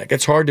authentic.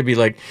 It's hard to be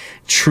like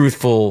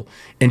truthful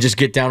and just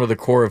get down to the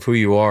core of who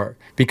you are,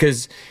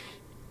 because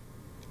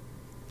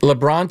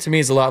LeBron to me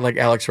is a lot like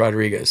Alex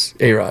Rodriguez,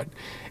 A-Rod.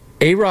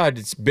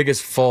 A-Rod's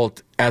biggest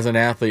fault as an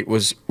athlete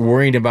was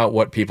worrying about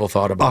what people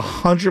thought about him.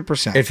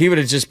 100%. If he would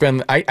have just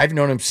been, I've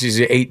known him since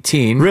he was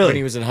 18, when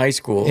he was in high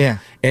school. Yeah.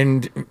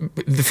 And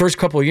the first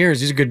couple of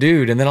years, he's a good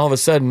dude. And then all of a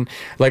sudden,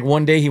 like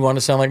one day he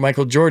wanted to sound like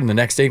Michael Jordan. The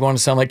next day he wanted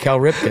to sound like Cal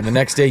Ripken. The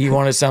next day he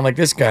wanted to sound like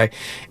this guy.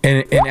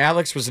 And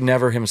Alex was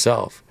never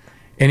himself.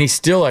 And he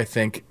still, I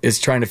think, is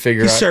trying to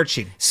figure out.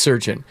 He's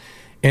searching.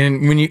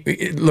 And when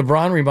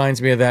LeBron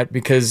reminds me of that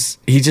because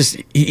he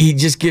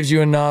just gives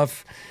you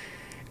enough.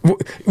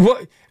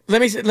 What?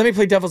 Let me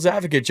play devil's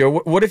advocate, Joe.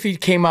 What if he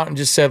came out and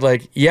just said,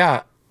 like,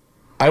 yeah,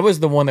 I was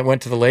the one that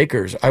went to the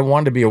Lakers. I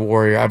wanted to be a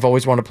Warrior. I've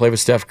always wanted to play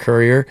with Steph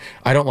Curry.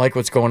 I don't like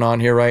what's going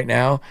on here right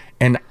now.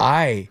 And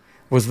I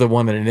was the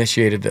one that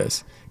initiated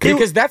this.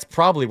 Because that's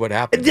probably what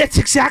happened. That's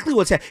exactly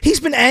what's happened. He's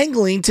been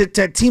angling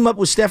to team up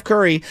with Steph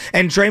Curry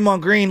and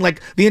Draymond Green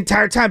like the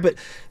entire time, but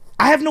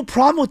I have no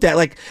problem with that.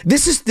 Like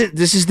this is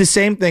the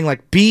same thing.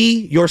 Like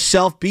be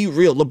yourself, be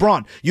real.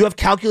 LeBron, you have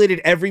calculated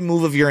every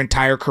move of your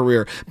entire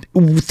career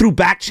through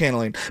back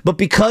channeling, but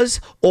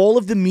because all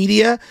of the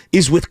media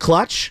is with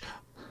Clutch,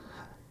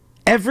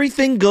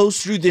 everything goes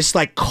through this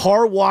like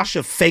car wash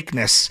of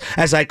fakeness,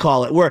 as I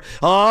call it, where,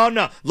 oh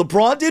no,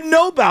 LeBron didn't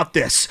know about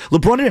this.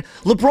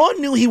 LeBron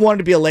knew he wanted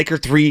to be a Laker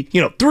 3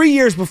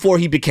 years before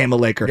he became a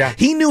Laker. Yeah.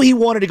 He knew he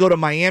wanted to go to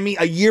Miami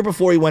a year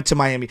before he went to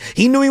Miami.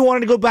 He knew he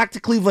wanted to go back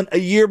to Cleveland a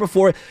year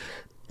before.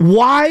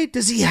 Why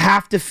does he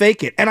have to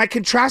fake it? And I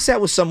contrast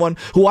that with someone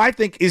who I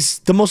think is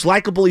the most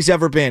likable he's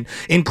ever been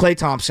in Klay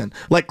Thompson.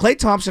 Like Klay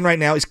Thompson right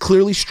now is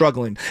clearly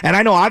struggling. And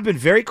I know I've been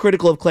very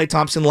critical of Klay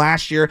Thompson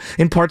last year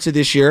and parts of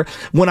this year.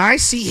 When I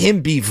see him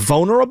be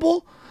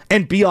vulnerable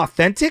and be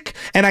authentic,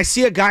 and I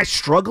see a guy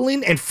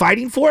struggling and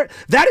fighting for it,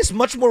 that is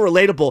much more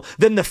relatable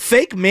than the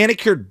fake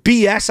manicured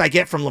BS I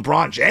get from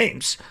LeBron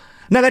James.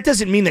 Now, that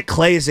doesn't mean that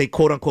Klay is a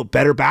quote-unquote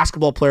better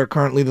basketball player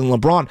currently than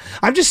LeBron.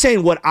 I'm just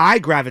saying what I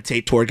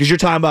gravitate toward, because you're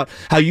talking about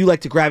how you like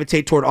to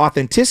gravitate toward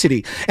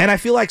authenticity. And I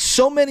feel like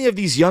so many of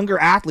these younger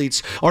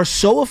athletes are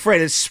so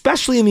afraid,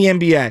 especially in the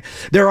NBA,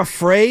 they're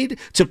afraid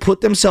to put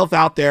themselves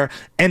out there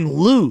and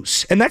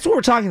lose. And that's what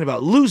we're talking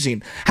about,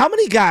 losing. How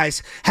many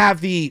guys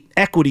have the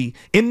equity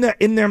in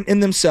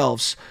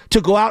themselves to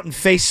go out and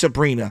face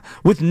Sabrina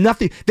with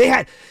nothing?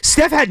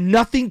 Steph had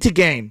nothing to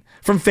gain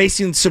from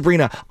facing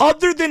Sabrina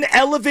other than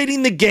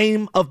elevating the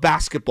game of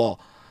basketball.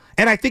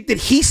 And I think that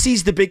he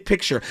sees the big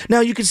picture. Now,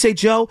 you can say,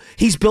 Joe,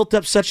 he's built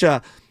up such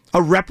a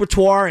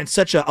repertoire and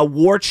such a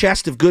war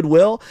chest of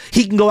goodwill.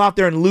 He can go out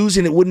there and lose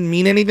and it wouldn't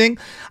mean anything.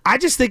 I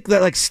just think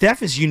that like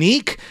Steph is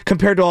unique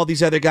compared to all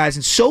these other guys.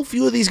 And so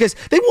few of these guys,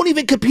 they won't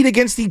even compete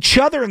against each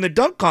other in the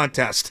dunk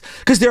contest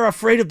because they're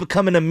afraid of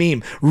becoming a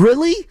meme.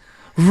 Really?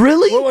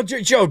 Really? Well,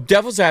 Joe,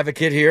 devil's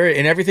advocate here,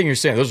 and everything you're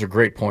saying, those are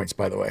great points,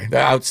 by the way.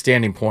 They're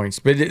outstanding points.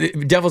 But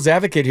devil's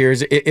advocate here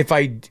is if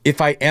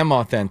I am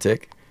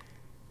authentic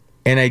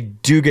and I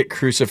do get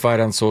crucified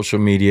on social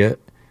media,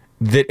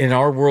 that in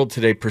our world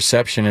today,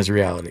 perception is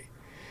reality.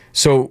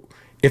 So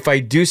if I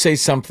do say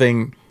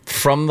something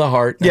from the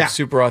heart, I'm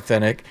super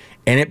authentic,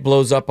 and it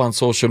blows up on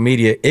social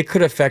media, it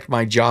could affect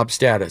my job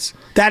status.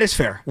 That is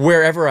fair.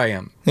 Wherever I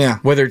am. Yeah.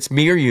 Whether it's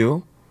me or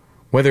you.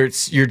 Whether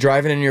it's you're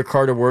driving in your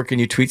car to work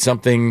and you tweet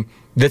something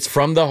that's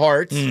from the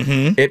heart,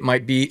 it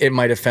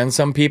might offend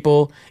some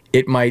people.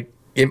 It might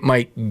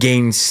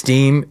gain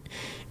steam.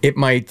 It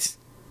might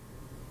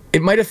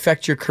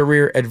affect your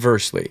career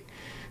adversely.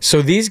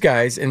 So these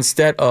guys,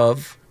 instead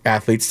of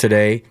athletes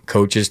today,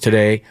 coaches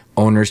today,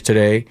 owners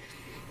today,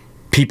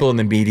 people in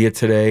the media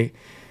today,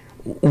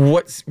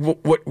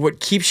 what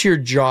keeps your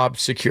job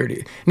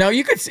security? Now,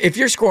 you could, if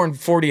you're scoring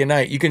 40 a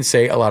night, you can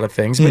say a lot of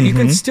things, but you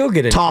can still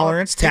get in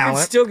tolerance, trouble. talent. You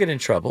can still get in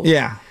trouble.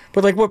 Yeah.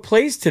 But like what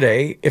plays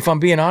today, if I'm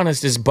being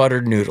honest, is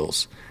buttered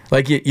noodles.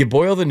 Like you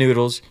boil the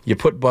noodles, you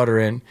put butter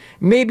in,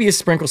 maybe you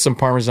sprinkle some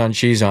Parmesan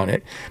cheese on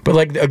it, but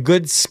like a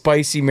good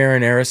spicy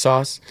marinara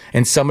sauce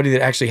and somebody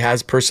that actually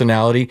has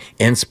personality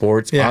in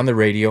sports, on the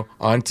radio,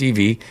 on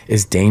TV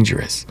is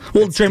dangerous.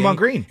 Well, Draymond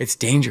Green. It's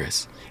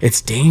dangerous.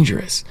 It's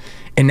dangerous.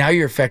 And now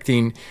you're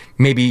offending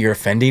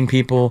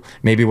people,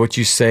 maybe what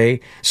you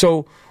say.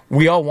 So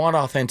we all want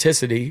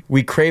authenticity.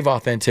 We crave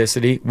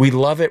authenticity. We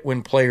love it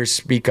when players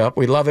speak up.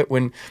 We love it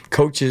when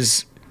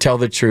coaches tell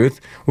the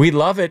truth. We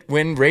love it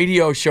when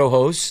radio show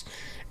hosts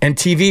and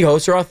TV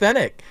hosts are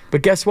authentic.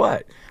 But guess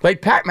what?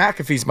 Like Pat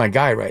McAfee's my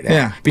guy right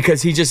now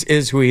because he just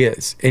is who he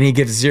is. And he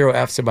gives zero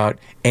F's about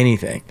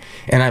anything.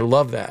 And I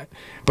love that.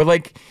 But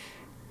like,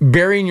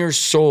 burying your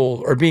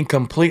soul or being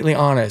completely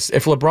honest.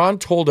 If LeBron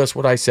told us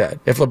what I said,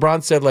 if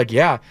LeBron said like,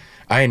 yeah,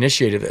 I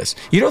initiated this.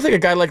 You don't think a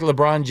guy like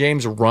LeBron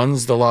James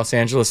runs the Los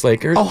Angeles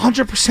Lakers? Oh,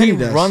 100% he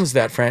does. Runs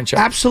that franchise.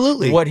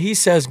 Absolutely. What he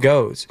says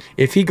goes.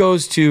 If he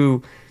goes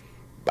to,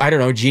 I don't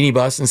know, Genie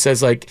Bus and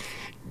says like,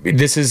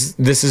 this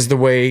is the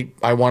way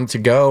I want it to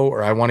go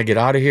or I want to get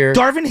out of here.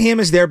 Darvin Ham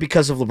is there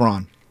because of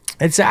LeBron.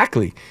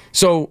 Exactly.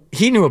 So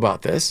he knew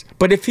about this.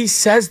 But if he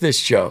says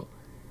this, Joe,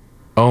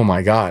 oh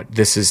my God,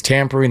 this is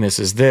tampering, this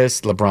is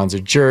this, LeBron's a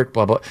jerk,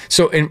 blah, blah.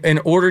 So in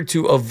order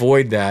to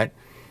avoid that,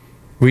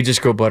 we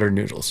just go butter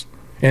noodles.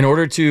 In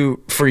order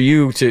for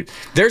you to,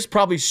 there's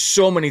probably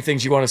so many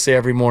things you want to say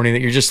every morning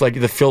that you're just like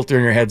the filter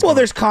in your head. Well,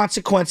 there's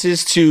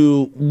consequences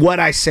to what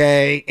I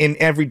say in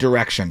every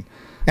direction.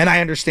 And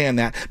I understand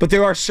that. But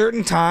there are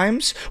certain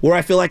times where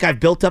I feel like I've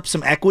built up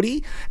some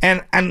equity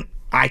and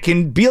I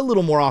can be a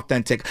little more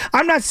authentic.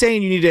 I'm not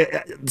saying you need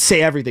to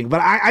say everything, but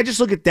I just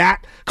look at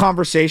that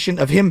conversation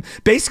of him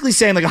basically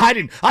saying, like,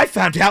 I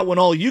found out when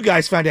all you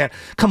guys found out.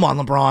 Come on,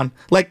 LeBron.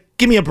 Like,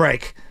 give me a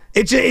break.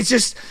 It's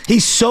just,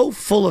 he's so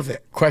full of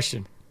it.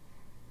 Question.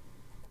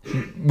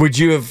 Would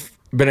you have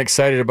been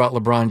excited about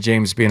LeBron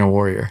James being a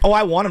Warrior? Oh,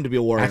 I want him to be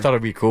a Warrior. I thought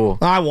it'd be cool.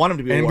 I want him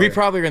to be a Warrior. And we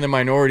probably are in the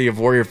minority of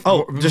Warrior.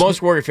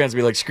 Most Warrior fans would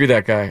be like, screw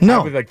that guy. No.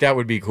 I would be like, that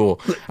would be cool.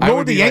 What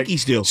would the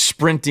Yankees do?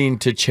 Sprinting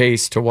to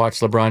chase to watch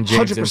LeBron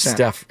James 100%. and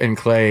Steph and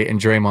Clay and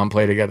Draymond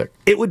play together.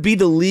 It would be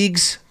the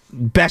league's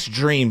best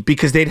dream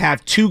because they'd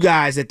have two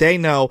guys that they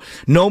know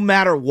no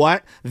matter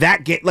what,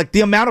 that game, like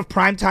the amount of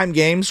primetime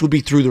games would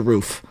be through the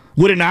roof.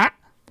 Would it not?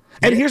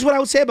 And here's what I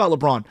would say about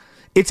LeBron.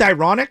 It's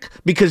ironic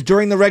because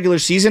during the regular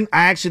season,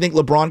 I actually think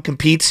LeBron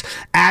competes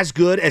as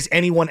good as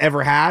anyone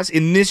ever has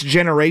in this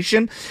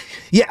generation.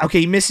 Yeah,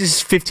 okay, he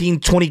misses 15,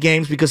 20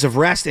 games because of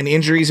rest and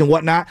injuries and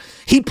whatnot.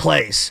 He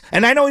plays.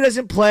 And I know he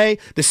doesn't play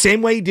the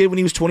same way he did when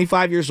he was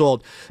 25 years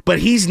old, but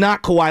he's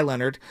not Kawhi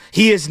Leonard.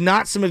 He is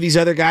not some of these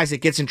other guys that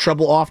gets in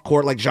trouble off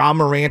court like John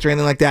Morant or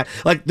anything like that.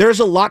 Like,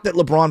 there's a lot that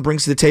LeBron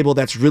brings to the table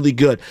that's really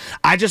good.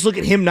 I just look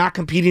at him not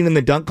competing in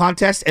the dunk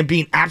contest and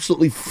being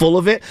absolutely full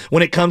of it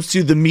when it comes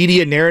to the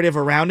media narrative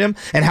around him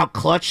and how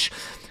clutch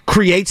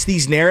creates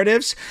these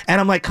narratives.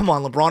 And I'm like, come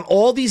on, LeBron,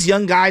 all these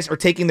young guys are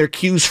taking their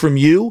cues from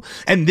you,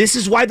 and this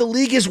is why the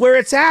league is where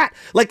it's at.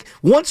 Like,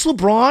 once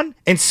LeBron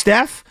and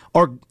Steph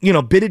are,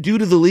 bid adieu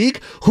to the league,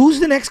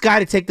 who's the next guy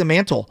to take the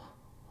mantle?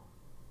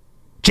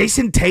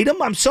 Jason Tatum?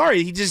 I'm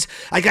sorry. He just,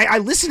 like, I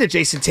listened to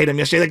Jason Tatum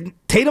yesterday. Like,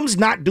 Tatum's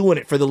not doing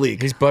it for the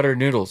league. He's butter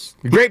noodles.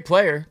 Great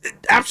player.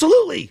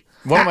 Absolutely.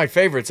 One of my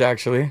favorites,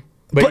 actually.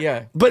 But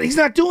yeah. But he's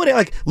not doing it.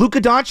 Like,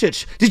 Luka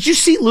Doncic. Did you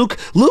see Luka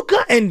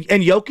and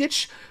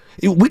Jokic?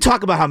 We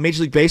talk about how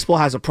Major League Baseball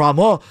has a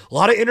problem. Oh, a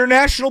lot of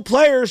international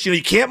players.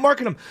 You can't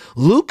market them.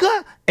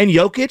 Luka and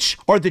Jokic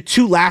are the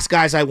two last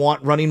guys I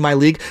want running my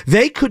league.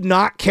 They could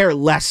not care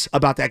less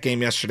about that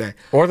game yesterday.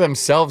 Or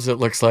themselves, it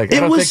looks like. I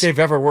don't think they've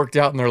ever worked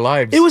out in their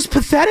lives. It was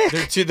pathetic.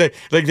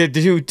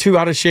 They're two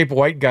out-of-shape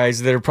white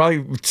guys that are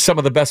probably some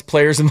of the best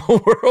players in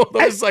the world.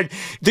 I was like,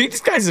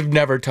 these guys have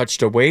never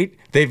touched a weight.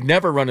 They've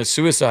never run a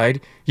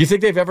suicide. You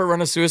think they've ever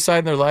run a suicide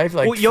in their life?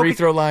 Like free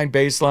throw line,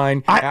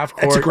 baseline, half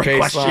court, that's a great baseline.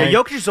 question. Yeah,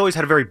 Jokic has always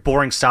had a very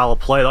boring style of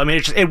play. I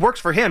mean, it works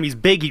for him. He's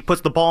big. He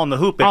puts the ball in the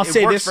hoop.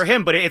 It works for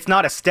him, but it's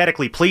not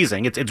aesthetically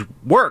pleasing. It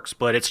works,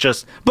 but it's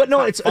just. But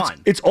no, it's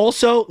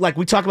also like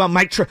we talk about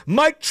Mike Trout.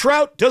 Mike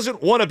Trout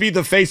doesn't want to be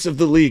the face of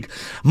the league.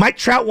 Mike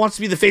Trout wants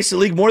to be the face of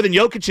the league more than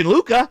Jokic and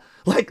Luka.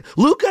 Like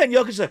Luka and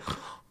Jokic,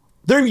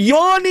 they're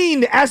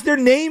yawning as their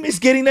name is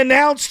getting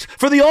announced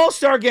for the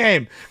All-Star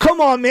game. Come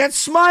on, man,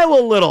 smile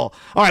a little.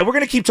 All right, we're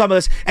gonna keep talking about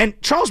this. And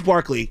Charles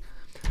Barkley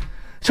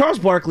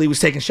was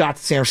taking shots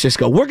at San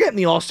Francisco. We're getting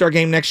the All-Star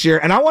game next year,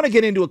 and I want to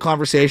get into a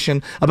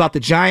conversation about the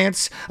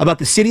Giants, about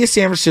the city of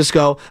San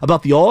Francisco,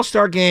 about the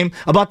All-Star game,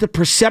 about the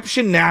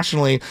perception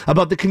nationally,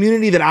 about the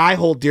community that I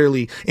hold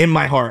dearly in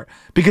my heart,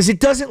 because it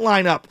doesn't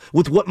line up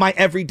with what my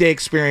everyday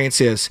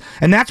experience is.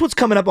 And that's what's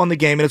coming up on the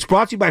game, and it's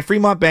brought to you by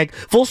Fremont Bank,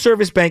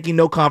 full-service banking,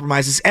 no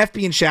compromises.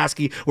 FP and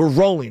Shasky, we're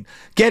rolling.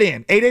 Get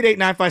in,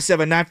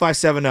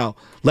 888-957-9570.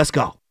 Let's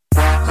go.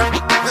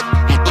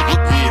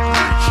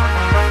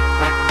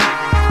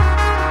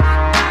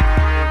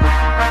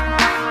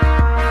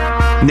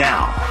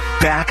 Now,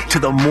 back to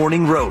the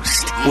morning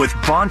roast with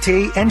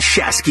Bonta and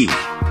Shasky.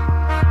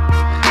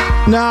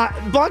 Nah,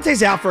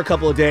 Bonte's out for a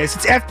couple of days.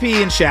 It's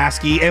FP and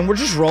Shasky, and we're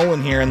just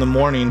rolling here in the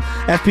morning.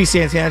 FP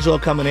Santangelo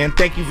coming in.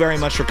 Thank you very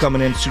much for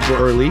coming in super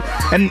early.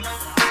 And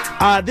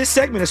this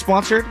segment is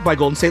sponsored by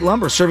Golden State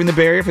Lumber, serving the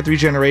Bay Area for 3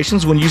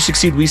 generations. When you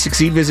succeed, we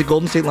succeed. Visit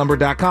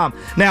GoldenStateLumber.com.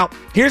 Now,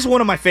 here's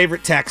one of my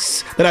favorite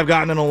texts that I've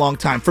gotten in a long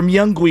time from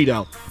young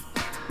Guido.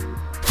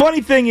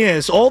 Funny thing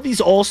is, all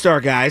these all-star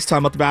guys,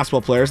 talking about the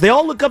basketball players, they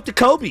all look up to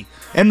Kobe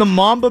and the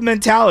Mamba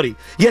mentality,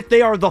 yet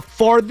they are the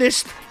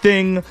farthest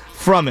thing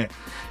from it.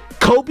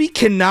 Kobe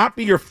cannot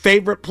be your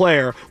favorite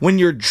player when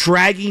you're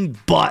dragging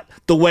butt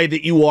the way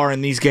that you are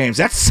in these games.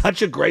 That's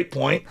such a great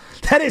point.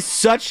 That is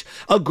such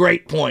a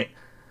great point.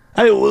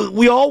 I mean,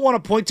 we all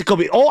want to point to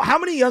Kobe. Oh, how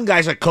many young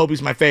guys are like,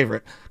 Kobe's my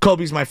favorite?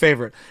 Kobe's my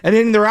favorite. And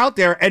then they're out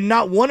there, and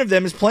not one of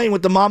them is playing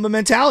with the Mamba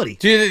mentality.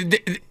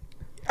 Dude,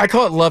 I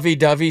call it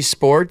lovey-dovey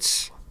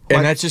sports.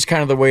 And that's just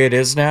kind of the way it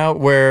is now,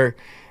 where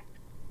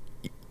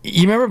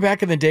you remember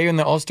back in the day in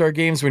the All-Star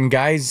games when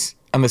guys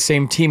on the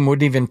same team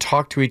wouldn't even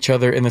talk to each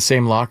other in the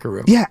same locker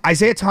room. Yeah,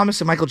 Isaiah Thomas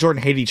and Michael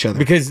Jordan hated each other.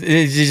 Because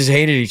they just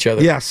hated each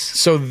other. Yes.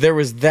 So there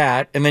was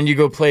that, and then you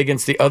go play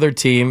against the other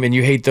team, and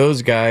you hate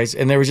those guys,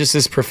 and there was just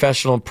this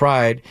professional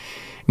pride.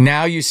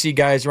 Now you see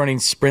guys running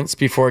sprints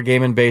before a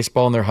game in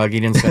baseball, and they're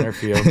hugging in center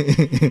field.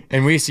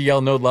 And we used to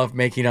yell no love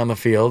making on the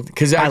field.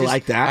 Because I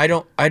like that.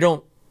 I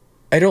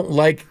don't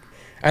like...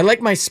 I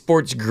like my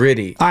sports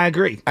gritty. I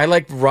agree. I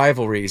like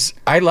rivalries.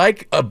 I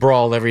like a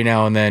brawl every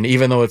now and then,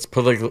 even though it's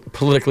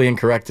politically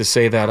incorrect to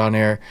say that on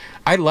air.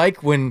 I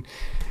like when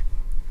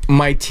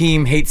my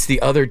team hates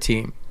the other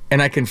team.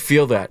 And I can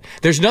feel that.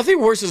 There's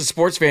nothing worse as a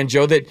sports fan,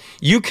 Joe, that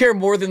you care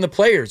more than the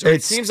players. Or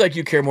it seems like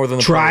you care more than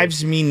the players.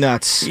 Drives me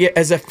nuts. Yeah,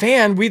 as a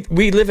fan, we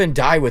live and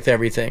die with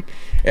everything.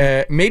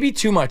 Maybe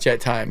too much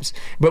at times.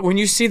 But when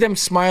you see them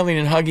smiling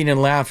and hugging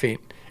and laughing,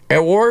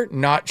 or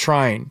not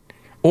trying,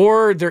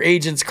 or their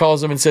agents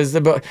calls them and says,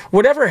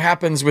 whatever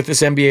happens with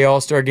this NBA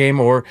All-Star game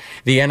or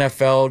the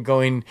NFL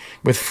going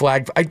with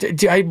flag.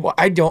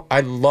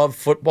 I love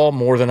football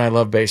more than I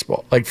love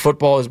baseball. Like,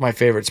 football is my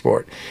favorite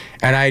sport.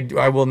 And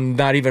I will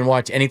not even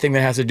watch anything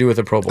that has to do with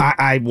the Pro Bowl.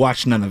 I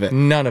watch none of it.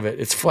 None of it.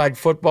 It's flag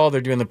football.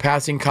 They're doing the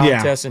passing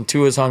contest, and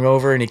Tua's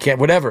hungover, and he can't,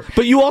 whatever.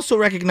 But you also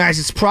recognize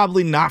it's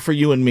probably not for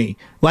you and me.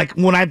 Like,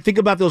 when I think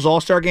about those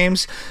All-Star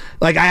games,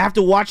 like, I have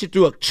to watch it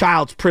through a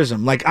child's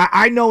prism. Like,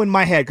 I know in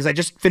my head, because I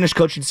just finished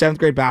coaching 7th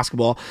grade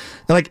basketball,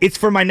 and like, it's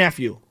for my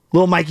nephew.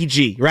 Little Mikey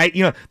G, right?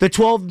 You know, the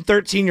 12 and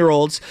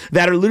 13-year-olds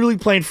that are literally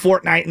playing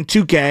Fortnite and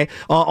 2K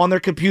on their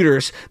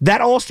computers.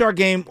 That All-Star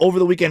game over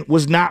the weekend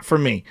was not for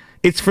me.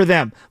 It's for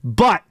them.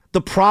 But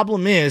the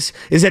problem is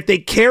that they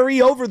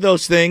carry over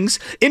those things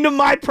into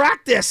my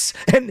practice.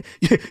 And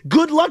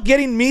good luck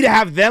getting me to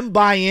have them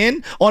buy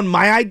in on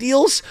my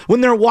ideals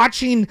when they're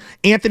watching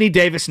Anthony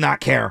Davis not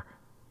care.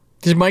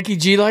 Does Mikey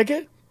G like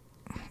it?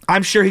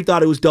 I'm sure he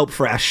thought it was dope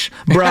fresh.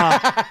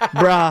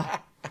 Bruh.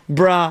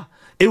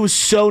 It was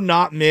so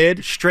not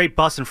mid. Straight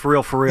busting for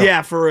real.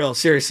 Yeah, for real.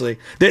 Seriously.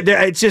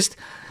 It's just...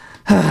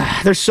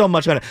 there's so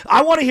much on it.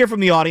 I want to hear from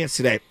the audience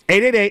today.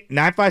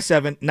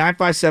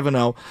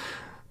 888-957-9570.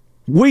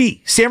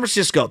 We, San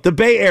Francisco, the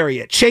Bay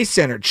Area, Chase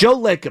Center, Joe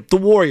Lacob, the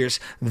Warriors,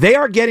 they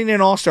are getting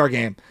an All-Star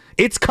game.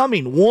 It's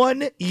coming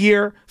 1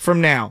 year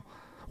from now.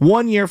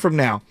 1 year from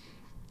now.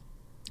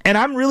 And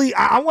I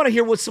want to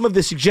hear what some of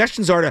the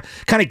suggestions are to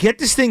kind of get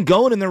this thing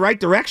going in the right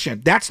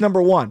direction. That's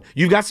number one.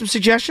 You've got some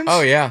suggestions?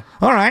 Oh, yeah.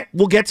 All right.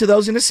 We'll get to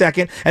those in a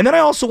second. And then I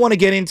also want to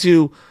get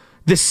into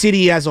the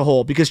city as a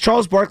whole, because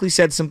Charles Barkley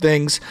said some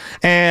things,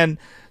 and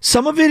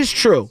some of it is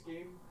true.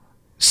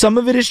 Some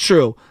of it is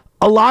true.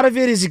 A lot of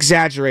it is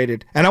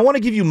exaggerated, and I want to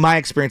give you my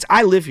experience.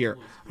 I live here,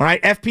 all right?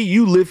 FP,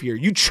 you live here.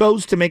 You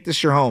chose to make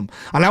this your home,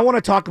 and I want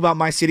to talk about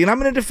my city, and I'm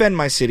going to defend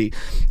my city,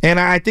 and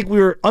I think we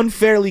were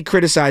unfairly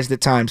criticized at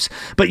times,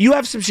 but you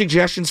have some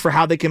suggestions for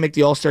how they can make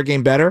the All-Star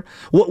game better.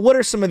 What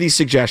are some of these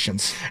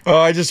suggestions? Oh,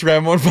 I just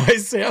ran one by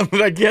Sam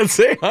that I can't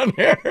say on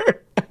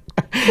air.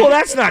 Well,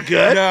 that's not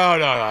good.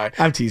 No.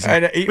 I'm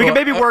teasing. We can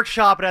maybe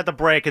workshop it at the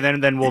break,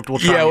 and then we'll try.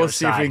 Yeah, we'll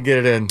see if we can get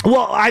it in.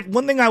 Well,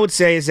 one thing I would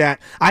say is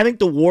that I think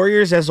the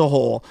Warriors as a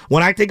whole,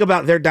 when I think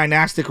about their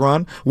dynastic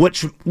run,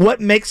 what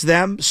makes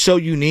them so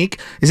unique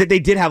is that they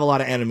did have a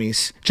lot of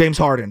enemies. James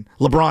Harden,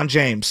 LeBron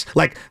James.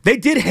 Like, they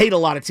did hate a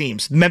lot of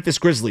teams. Memphis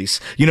Grizzlies.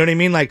 You know what I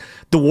mean? Like,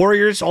 the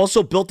Warriors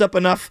also built up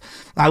enough,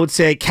 I would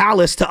say,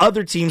 callous to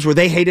other teams where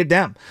they hated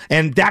them.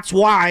 And that's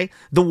why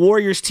the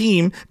Warriors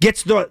team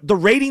gets the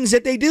ratings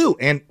that they do.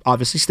 And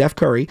obviously Steph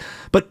Curry,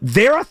 but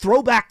they're a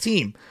throwback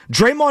team.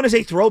 Draymond is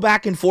a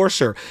throwback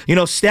enforcer. You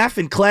know, Steph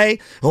and Clay,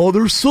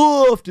 they're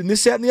soft and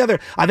this, that, and the other.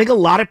 I think a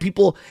lot of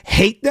people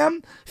hate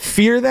them,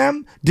 fear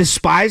them,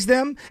 despise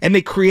them, and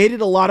they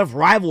created a lot of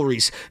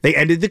rivalries. They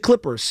ended the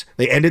Clippers.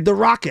 They ended the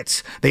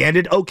Rockets. They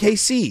ended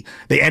OKC.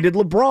 They ended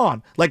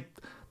LeBron. Like,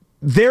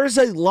 there's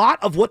a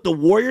lot of what the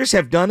Warriors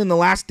have done in the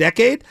last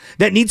decade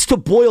that needs to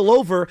boil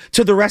over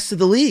to the rest of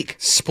the league.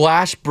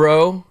 Splash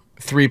Bro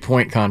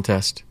 3-point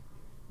contest.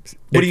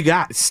 What do you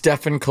got?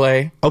 Steph and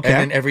Clay. Okay.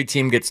 And then every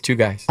team gets two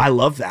guys. I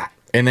love that.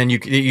 And then you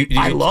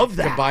I love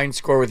that. Combined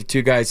score with the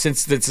two guys.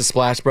 Since it's the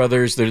Splash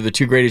Brothers, they're the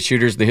two greatest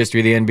shooters in the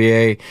history of the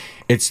NBA.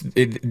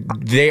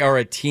 They are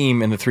a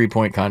team in the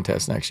 3-point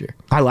contest next year.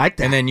 I like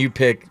that. And then you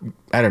pick,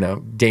 I don't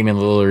know, Damian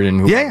Lillard and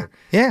whoever.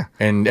 Yeah.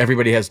 And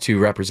everybody has two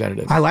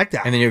representatives. I like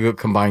that. And then you go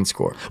combined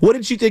score. What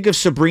did you think of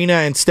Sabrina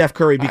and Steph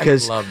Curry?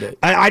 Because I loved it.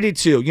 I did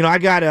too. You know, I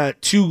got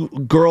two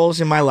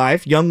girls in my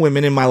life, young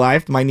women in my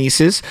life, my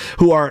nieces,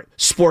 who are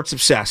sports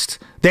obsessed.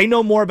 They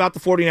know more about the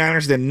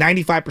 49ers than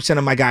 95%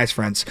 of my guys'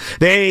 friends.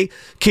 They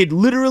could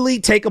literally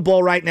take a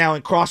ball right now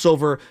and cross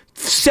over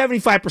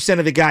 75%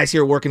 of the guys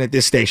here working at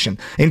this station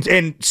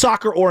in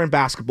soccer or in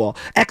basketball.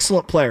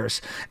 Excellent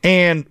players.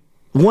 And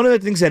one of the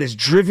things that has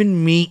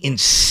driven me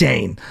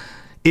insane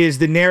is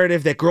the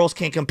narrative that girls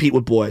can't compete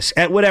with boys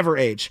at whatever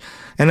age.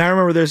 And I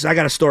remember I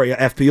got a story,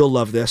 FP, you'll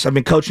love this. I've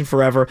been coaching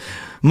forever.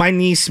 My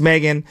niece,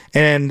 Megan,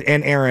 and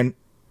Aaron,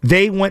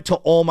 they went to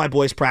all my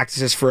boys'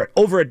 practices for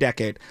over a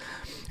decade.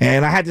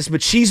 And I had this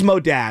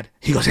machismo dad.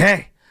 He goes,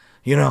 hey,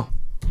 you know,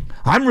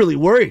 I'm really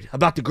worried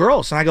about the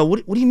girls. And I go,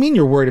 what do you mean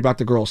you're worried about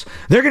the girls?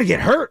 They're going to get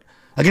hurt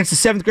against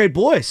the 7th grade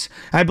boys.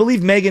 I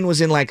believe Megan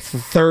was in like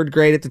 3rd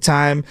grade at the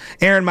time.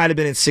 Aaron might have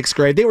been in 6th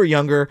grade. They were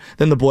younger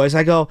than the boys.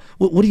 I go,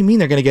 what do you mean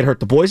they're going to get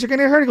hurt? The boys are going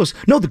to get hurt? He goes,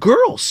 no, the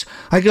girls.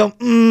 I go,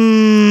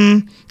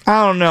 I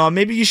I don't know.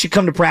 Maybe you should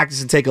come to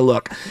practice and take a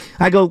look.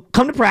 I go,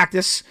 come to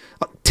practice,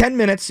 10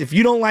 minutes. If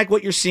you don't like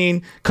what you're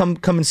seeing, come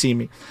and see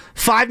me.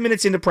 5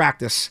 minutes into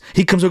practice,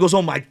 he comes and goes,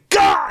 oh my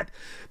God,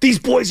 these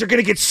boys are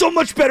going to get so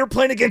much better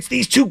playing against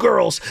these two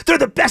girls. They're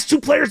the best two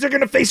players they're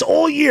going to face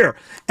all year.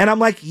 And I'm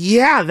like,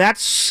 yeah,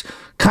 that's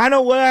kind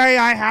of why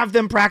I have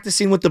them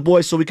practicing with the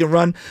boys so we can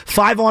run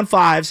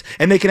 5-on-5s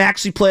and they can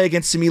actually play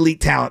against some elite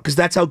talent because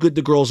that's how good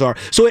the girls are.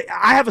 So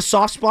I have a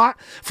soft spot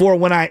for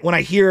when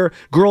I hear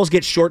girls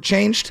get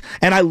shortchanged,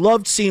 and I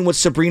loved seeing what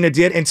Sabrina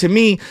did. And to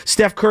me,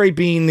 Steph Curry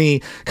being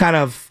the kind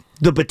of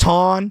the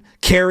baton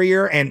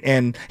carrier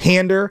and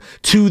hander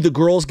to the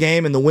girls'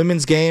 game and the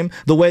women's game,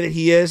 the way that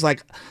he is,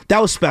 like,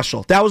 that was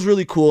special. That was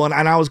really cool, and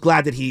I was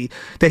glad that he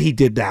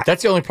did that.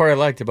 That's the only part I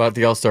liked about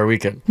the All-Star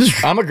Weekend.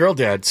 I'm a girl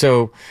dad,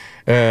 so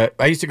I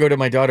used to go to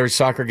my daughter's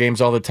soccer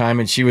games all the time,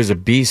 and she was a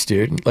beast,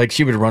 dude. Like,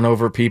 she would run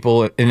over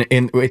people.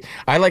 And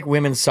I like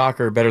women's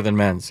soccer better than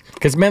men's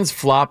because men's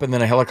flop and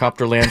then a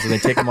helicopter lands and they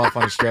take them off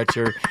on a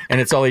stretcher, and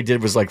it's all he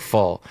did was like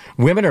fall.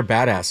 Women are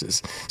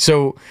badasses.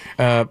 So,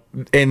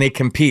 and they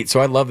compete. So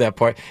I love that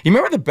part. You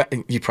remember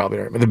you probably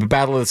don't remember the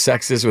Battle of the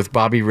Sexes with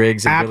Bobby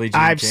Riggs and Billie Jean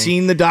King? I've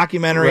seen the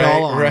documentary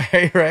all on.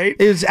 Right.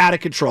 It was out of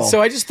control.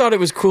 So I just thought it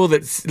was cool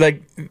that,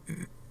 like,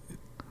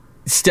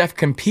 Steph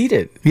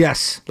competed.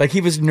 Yes. Like,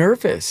 he was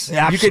nervous.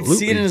 Yeah, absolutely. You could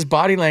see it in his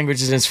body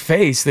language and his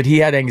face that he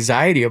had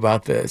anxiety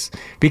about this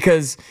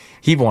because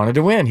he wanted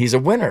to win. He's a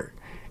winner.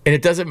 And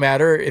it doesn't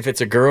matter if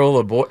it's a girl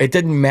or a boy. It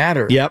didn't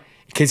matter. Yep.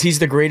 Because he's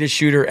the greatest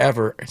shooter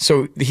ever.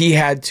 So he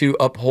had to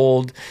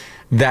uphold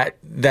that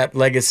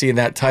legacy and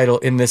that title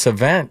in this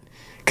event.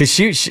 Because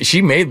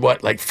she made,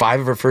 what, like 5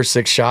 of her first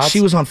 6 shots?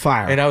 She was on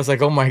fire. And I was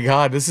like, oh, my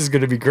God, this is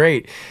going to be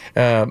great.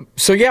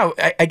 So, yeah,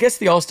 I guess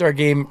the All-Star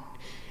game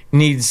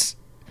needs...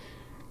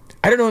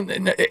 I don't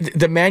know,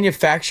 the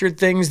manufactured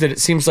things that it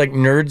seems like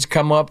nerds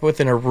come up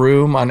with in a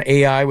room on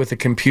AI with a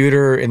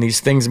computer and these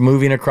things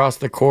moving across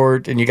the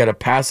court and you got to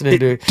pass it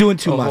into doing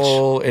too much.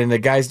 Hole and the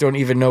guys don't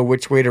even know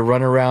which way to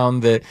run around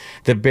the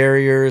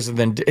barriers, and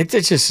then it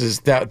just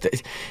is that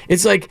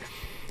it's like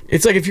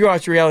if you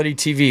watch reality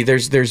TV,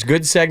 there's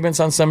good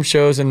segments on some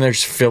shows and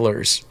there's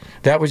fillers.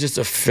 That was just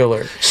a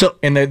filler. So,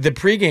 and the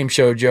pregame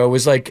show, Joe,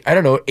 was like, I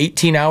don't know,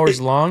 18 hours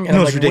long. And it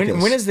I was like,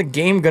 ridiculous. When is the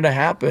game going to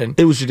happen?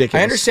 It was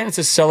ridiculous. I understand it's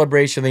a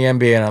celebration of the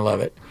NBA, and I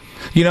love it.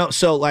 You know,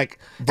 so like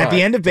at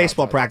the end of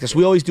baseball practice,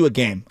 we always do a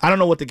game. I don't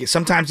know what the game.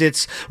 Sometimes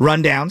it's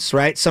rundowns,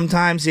 right?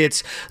 Sometimes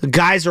it's the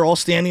guys are all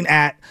standing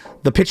at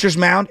the pitcher's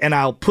mound, and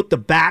I'll put the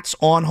bats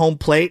on home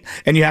plate,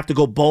 and you have to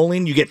go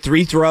bowling. You get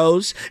 3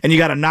 throws, and you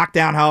got to knock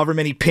down however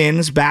many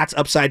pins, bats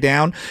upside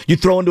down. You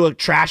throw into a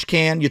trash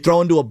can. You throw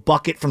into a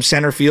bucket from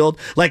center field.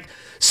 Like,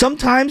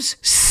 sometimes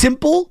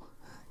simple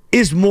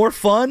is more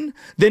fun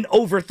than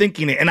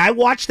overthinking it. And I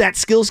watched that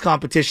skills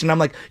competition. I'm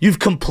like, you've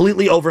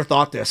completely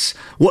overthought this.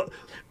 What?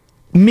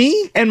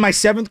 Me and my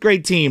 7th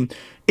grade team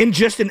in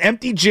just an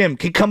empty gym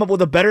can come up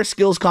with a better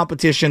skills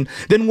competition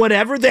than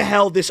whatever the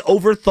hell this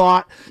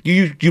overthought.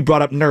 You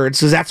brought up nerds,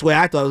 because that's the way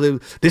I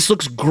thought. This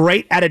looks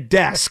great at a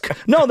desk.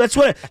 No, that's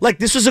what, like,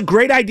 this was a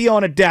great idea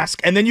on a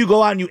desk, and then you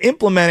go out and you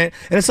implement it,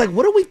 and it's like,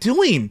 what are we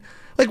doing?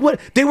 Like, what?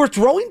 They were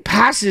throwing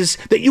passes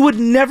that you would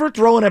never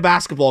throw in a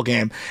basketball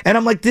game. And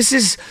I'm like, this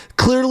is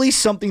clearly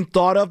something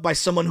thought of by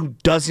someone who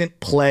doesn't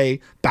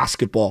play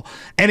basketball.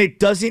 And it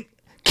doesn't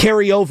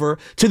carry over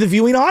to the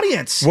viewing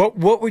audience. What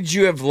would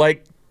you have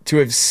liked to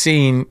have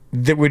seen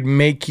that would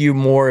make you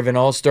more of an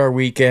All-Star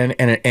Weekend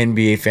and an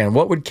NBA fan?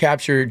 What would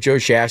capture Joe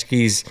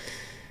Shasky's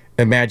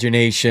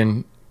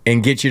imagination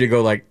and get you to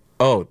go like,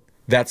 oh,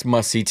 that's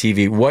must-see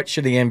TV? What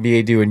should the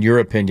NBA do, in your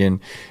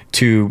opinion,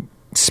 to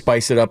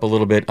spice it up a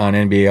little bit on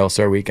NBA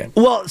All-Star Weekend?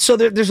 Well, so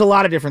there's a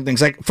lot of different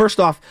things. Like, first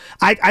off,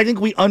 I think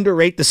we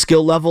underrate the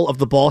skill level of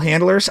the ball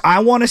handlers.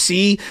 I want to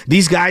see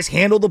these guys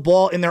handle the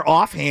ball in their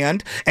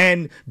offhand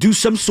and do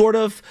some sort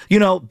of,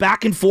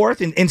 back and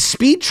forth and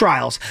speed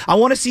trials. I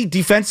want to see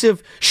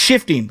defensive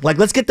shifting. Like,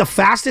 let's get the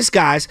fastest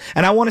guys,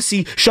 and I want to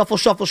see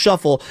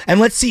shuffle, and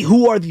let's see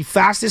who are the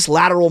fastest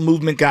lateral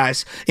movement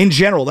guys in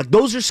general. Like,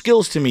 those are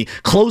skills to me.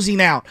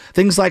 Closing out,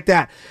 things like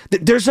that.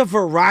 There's a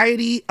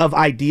variety of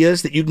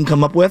ideas that you can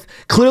come up with.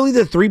 Clearly,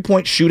 the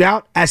 3-point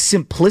shootout, as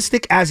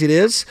simplistic as it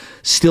is,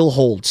 still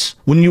holds.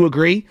 Wouldn't you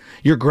agree?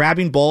 You're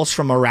grabbing balls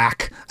from a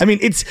rack. I mean,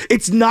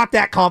 it's not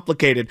that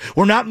complicated.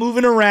 We're not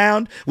moving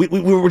around.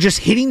 We're just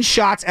hitting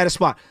shots at a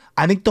spot.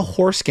 I think the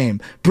horse game.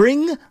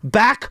 Bring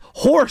back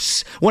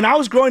horse. When I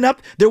was growing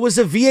up, there was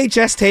a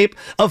VHS tape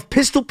of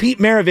Pistol Pete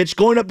Maravich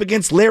going up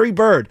against Larry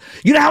Bird.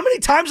 You know how many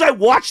times I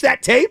watched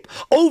that tape?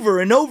 Over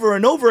and over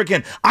and over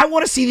again. I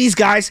want to see these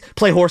guys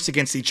play horse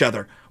against each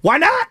other. Why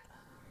not?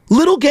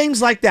 Little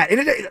games like that.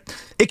 And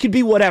it could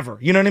be whatever.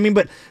 You know what I mean?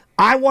 But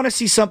I want to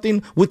see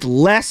something with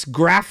less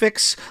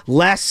graphics,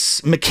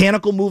 less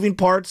mechanical moving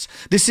parts.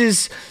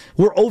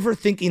 We're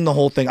overthinking the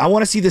whole thing. I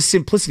want to see the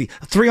simplicity.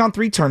 A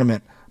 3-on-3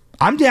 tournament.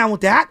 I'm down with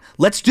that.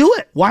 Let's do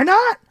it. Why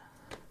not?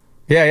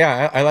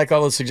 Yeah. I like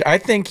all those suggestions. I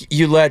think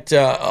you let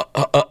a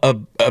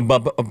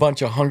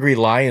bunch of hungry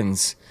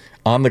lions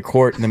on the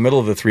court in the middle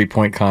of the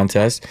three-point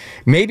contest.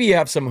 Maybe you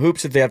have some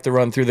hoops that they have to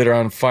run through that are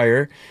on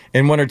fire,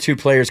 and one or two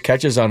players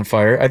catches on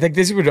fire. I think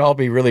this would all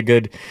be really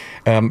good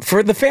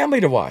for the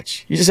family to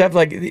watch. You just have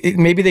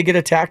maybe they get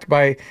attacked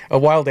by a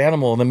wild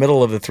animal in the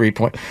middle of the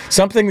three-point.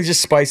 Something to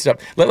just spice it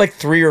up. Let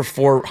 3 or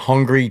 4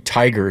 hungry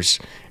tigers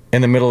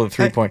in the middle of the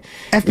three-point.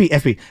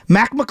 FP.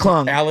 Mac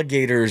McClung.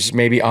 Alligators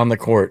maybe on the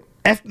court.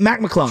 Mac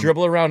McClung.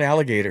 Dribble around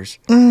alligators.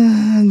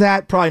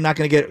 That probably not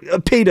going to get...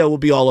 Pedo will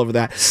be all over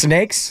that.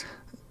 Snakes?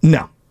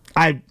 No.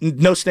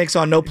 No snakes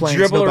on, no planes,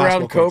 Dribble no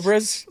around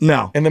cobras?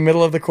 No. In the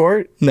middle of the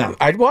court? No.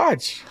 I'd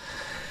watch.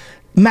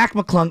 Mac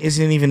McClung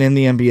isn't even in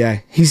the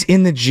NBA. He's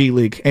in the G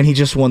League, and he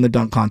just won the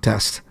dunk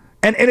contest.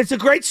 And it's a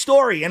great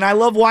story, and I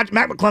love watching...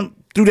 Mac McClung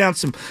threw down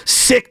some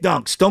sick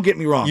dunks. Don't get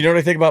me wrong. You know what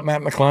I think about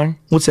Matt McClung?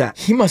 What's that?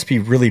 He must be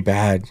really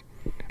bad.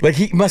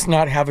 He must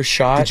not have a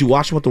shot. Did you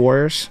watch him with the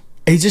Warriors?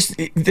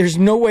 There's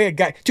no way a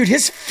guy... Dude,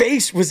 his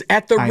face was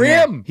at the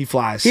rim. Know. He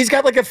flies. He's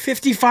got a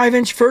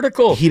 55-inch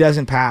vertical. He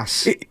doesn't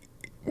pass.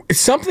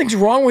 Something's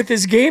wrong with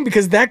his game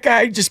because that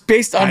guy, just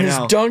based on his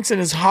dunks and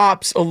his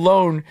hops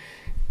alone,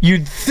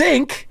 you'd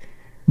think...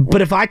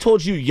 But if I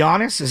told you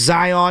Giannis,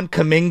 Zion,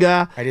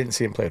 Kuminga... I didn't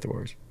see him play at the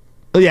Warriors.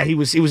 Oh, yeah, he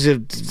was a...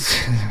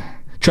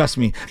 Trust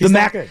me. He's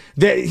not good.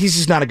 He's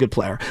just not a good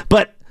player.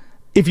 But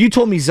if you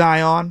told me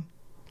Zion,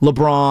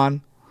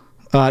 LeBron...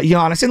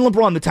 Giannis and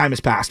LeBron, the time has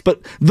passed.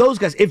 But those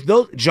guys,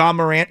 John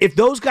Morant, if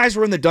those guys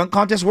were in the dunk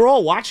contest, we're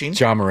all watching.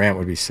 John Morant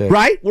would be sick.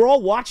 Right? We're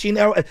all watching.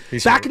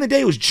 Back in the day,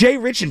 it was Jay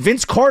Rich and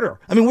Vince Carter.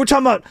 I mean, we're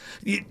talking about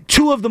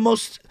two of the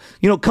most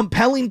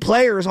compelling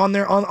players on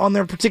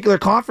their particular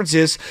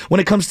conferences when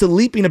it comes to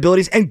leaping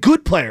abilities, and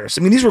good players.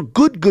 I mean, these were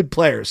good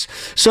players.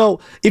 So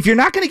if you're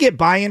not going to get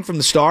buy-in from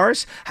the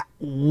stars,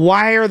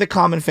 why are the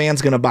common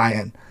fans going to buy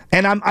in?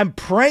 And I'm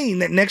praying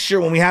that next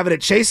year when we have it at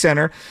Chase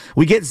Center,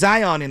 we get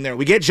Zion in there,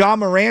 we get John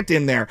Morant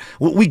in there,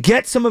 we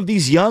get some of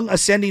these young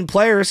ascending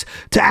players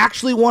to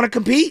actually want to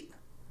compete.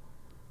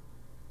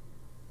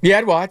 Yeah,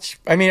 I'd watch.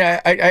 I mean,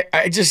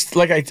 I just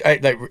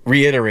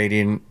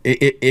reiterating,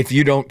 if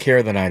you don't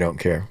care, then I don't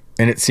care.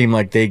 And it seemed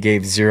like they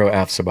gave 0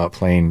 Fs about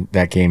playing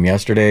that game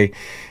yesterday.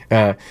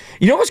 You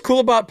know what's cool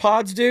about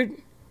Pods, dude?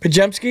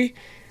 Pajemski?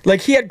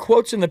 He had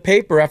quotes in the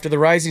paper after the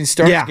Rising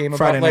Stars game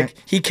about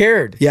he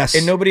cared. Yes.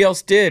 And nobody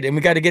else did. And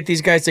we got to get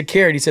these guys to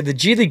care. And he said the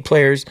G League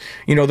players,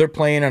 they're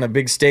playing on a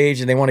big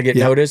stage and they want to get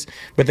noticed.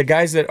 But the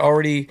guys that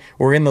already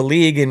were in the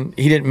league, and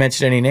he didn't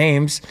mention any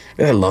names.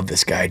 I love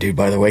this guy, dude,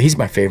 by the way. He's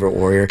my favorite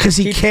Warrior. Because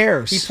he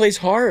cares. He plays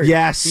hard.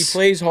 Yes. He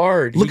plays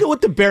hard. Look at what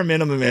the bare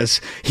minimum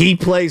is. He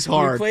plays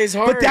hard. He plays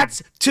hard.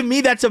 But to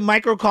me, that's a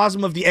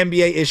microcosm of the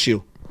NBA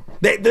issue.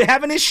 They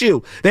have an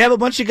issue. They have a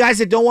bunch of guys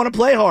that don't want to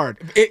play hard.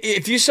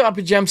 If you saw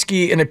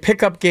Pajemski in a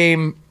pickup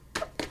game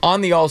on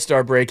the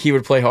All-Star break, he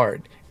would play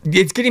hard.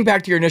 It's getting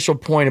back to your initial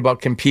point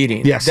about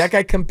competing. Yes. That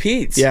guy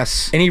competes.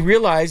 Yes. And he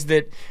realized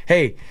that,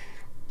 hey,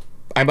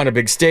 I'm on a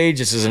big stage.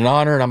 This is an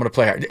honor, and I'm going to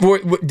play hard.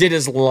 Did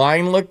his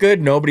line look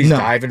good? Nobody's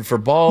diving for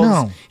balls.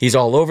 No. He's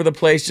all over the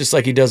place, just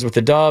like he does with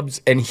the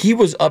Dubs. And he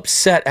was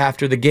upset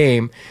after the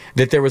game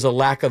that there was a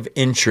lack of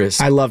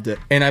interest. I loved it.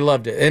 And I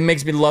loved it. It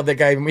makes me love that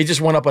guy. He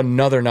just went up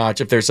another notch,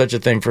 if there's such a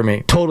thing for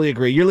me. Totally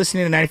agree. You're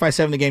listening to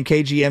 95.7 The Game,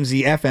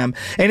 KGMZ FM,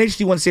 and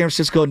HD1 San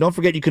Francisco. Don't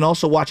forget, you can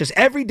also watch us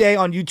every day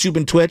on YouTube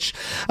and Twitch.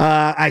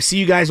 I see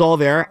you guys all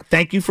there.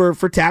 Thank you for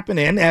tapping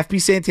in. FP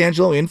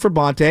Santangelo in for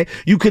Bonta.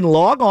 You can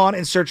log on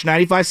and search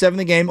 95.7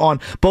 The Game on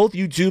both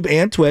YouTube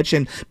and Twitch,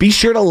 and be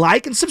sure to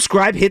like and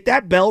subscribe. Hit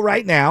that bell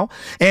right now.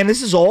 And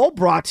this is all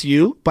brought to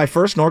you by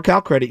First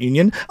NorCal Credit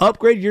Union.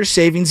 Upgrade your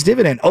savings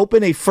dividend.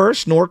 Open a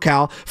First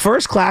NorCal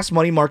First Class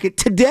Money Market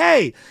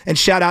today. And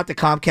shout out to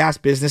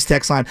Comcast Business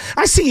Text Line.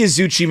 I see you,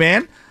 Zucci,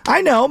 man.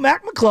 I know,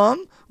 Mac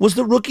McClung was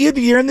the Rookie of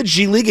the Year in the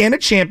G League and a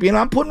champion.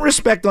 I'm putting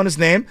respect on his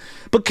name.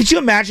 But could you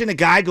imagine a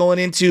guy going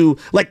into,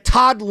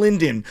 Todd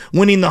Linden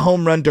winning the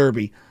home run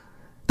derby?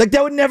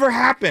 That would never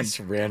happen.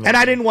 And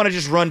I didn't want to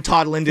just run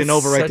Todd Linden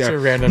over right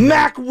there.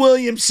 Mac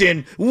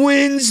Williamson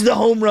wins the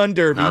home run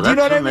derby. Now, do you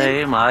know what I mean? That's a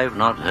name I've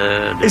not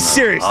heard in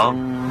seriously. a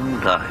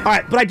long time. All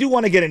right, but I do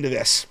want to get into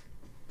this.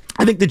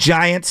 I think the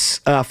Giants,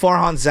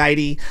 Farhan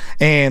Zaidi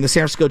and the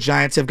San Francisco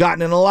Giants have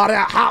gotten in a lot of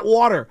hot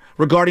water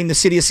regarding the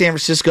city of San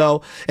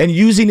Francisco and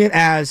using it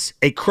as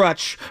a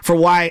crutch for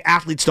why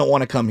athletes don't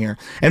want to come here.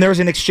 And there was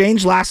an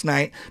exchange last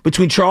night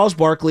between Charles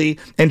Barkley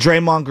and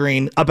Draymond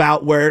Green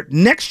about where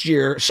next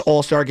year's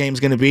All-Star Game is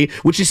going to be,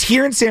 which is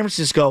here in San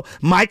Francisco,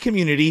 my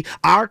community,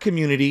 our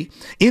community,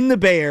 in the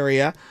Bay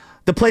Area,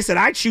 the place that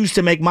I choose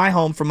to make my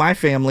home for my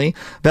family,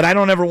 that I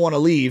don't ever want to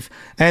leave.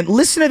 And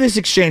listen to this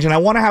exchange, and I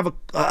want to have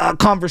a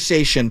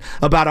conversation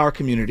about our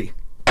community.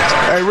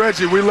 Hey,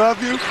 Reggie, we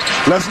love you.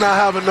 Let's not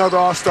have another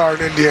All-Star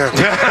in Indiana.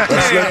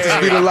 Let's let this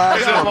be the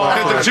last one.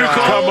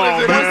 Come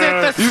on, man. Was it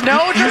the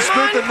snow? You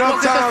spent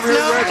enough time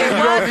here, Reggie.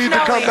 You don't need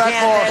to come back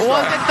for All-Star.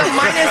 Was it the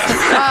minus,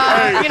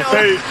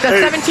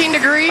 the 17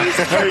 degrees?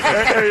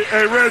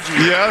 Hey, Reggie.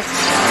 Yes?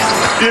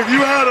 If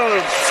you had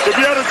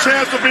a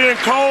chance of being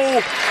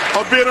cold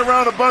or being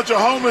around a bunch of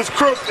homeless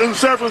crooks in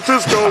San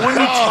Francisco, wouldn't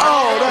you?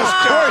 Oh, that's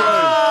crazy.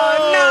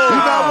 No.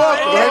 You're not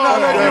welcome.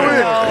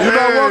 You're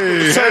not welcome.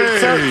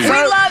 We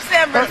love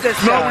San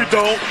Francisco. No, we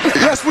don't.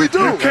 Yes, we do.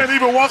 You can't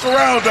even walk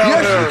around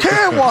down there. Yes, you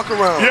can walk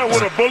around. Yeah,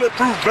 with a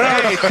bulletproof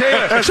vest.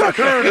 Hey, Chuck,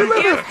 you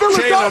live in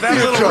Philadelphia, that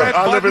little Chuck. red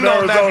button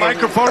on that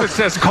microphone that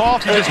says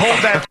cough, you just hold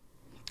that.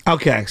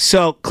 Okay,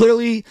 so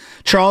clearly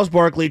Charles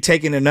Barkley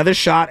taking another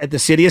shot at the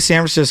city of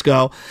San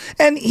Francisco,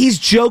 and he's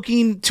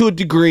joking to a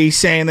degree,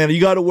 saying that you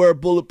got to wear a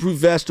bulletproof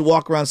vest to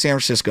walk around San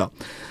Francisco.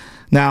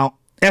 Now,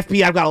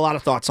 FP, I've got a lot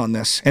of thoughts on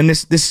this, and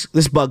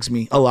this bugs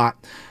me a lot.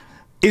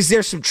 Is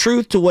there some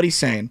truth to what he's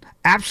saying?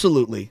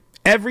 Absolutely.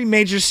 Every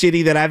major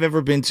city that I've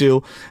ever been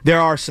to, there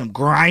are some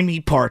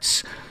grimy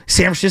parts.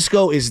 San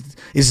Francisco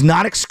is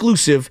not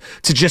exclusive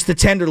to just the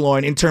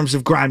Tenderloin in terms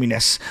of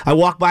griminess. I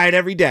walk by it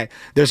every day.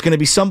 There's going to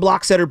be some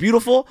blocks that are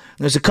beautiful.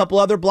 There's a couple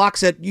other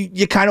blocks that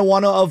you kind of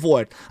want to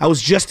avoid. I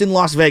was just in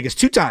Las Vegas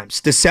 2 times.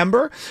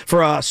 December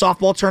for a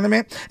softball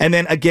tournament, and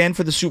then again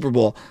for the Super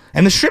Bowl.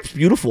 And the Strip's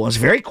beautiful. It's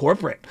very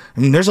corporate.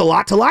 I mean, there's a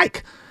lot to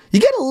like. You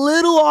get a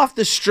little off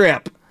the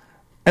Strip,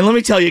 and let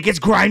me tell you, it gets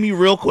grimy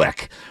real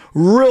quick.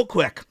 Real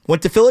quick.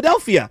 Went to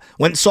Philadelphia.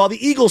 Went and saw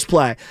the Eagles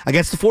play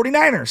against the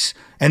 49ers.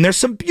 And there's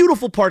some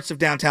beautiful parts of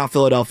downtown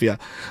Philadelphia.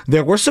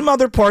 There were some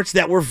other parts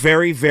that were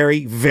very,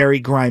 very, very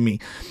grimy.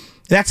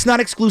 That's not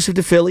exclusive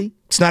to Philly.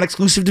 It's not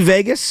exclusive to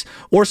Vegas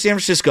or San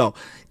Francisco.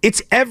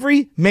 It's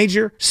every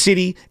major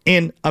city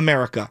in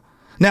America.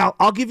 Now,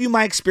 I'll give you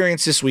my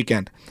experience this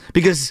weekend,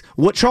 because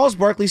what Charles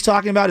Barkley's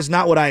talking about is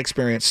not what I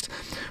experienced.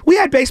 We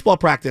had baseball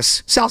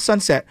practice, South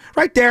Sunset,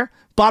 right there.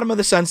 Bottom of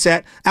the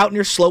Sunset, out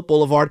near Slope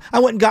Boulevard. I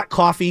went and got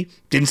coffee.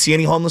 Didn't see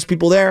any homeless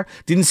people there.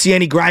 Didn't see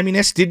any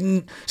griminess.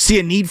 Didn't see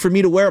a need for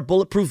me to wear a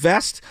bulletproof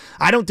vest.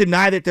 I don't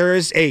deny that there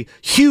is a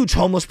huge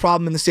homeless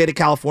problem in the state of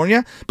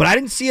California, but I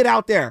didn't see it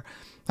out there.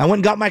 I went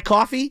and got my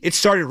coffee. It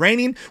started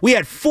raining. We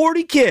had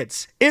 40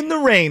 kids in the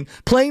rain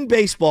playing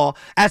baseball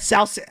at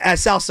South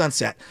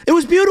Sunset. It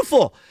was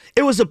beautiful.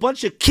 It was a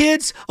bunch of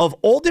kids of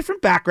all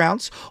different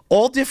backgrounds,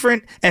 all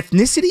different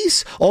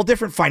ethnicities, all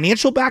different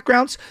financial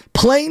backgrounds,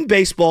 playing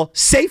baseball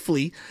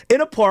safely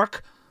in a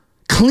park,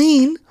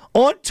 clean,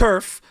 on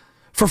turf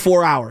for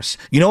 4 hours.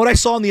 You know what I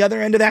saw on the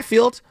other end of that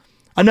field?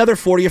 Another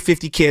 40 or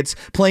 50 kids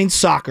playing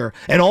soccer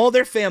and all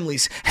their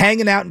families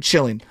hanging out and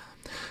chilling.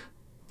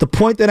 The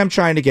point that I'm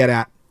trying to get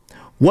at,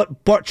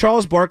 what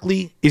Charles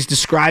Barkley is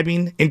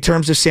describing in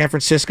terms of San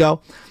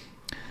Francisco,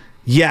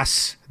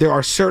 yes, there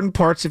are certain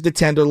parts of the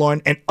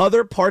Tenderloin and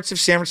other parts of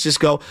San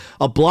Francisco,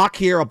 a block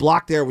here, a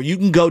block there, where you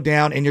can go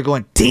down and you're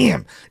going,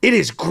 damn, it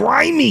is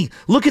grimy.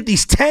 Look at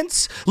these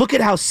tents. Look at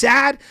how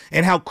sad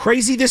and how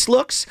crazy this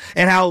looks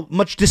and how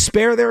much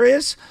despair there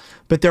is.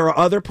 But there are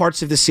other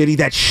parts of the city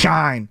that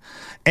shine.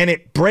 And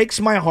it breaks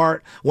my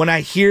heart when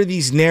I hear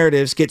these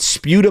narratives get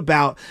spewed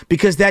about,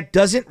 because that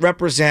doesn't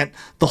represent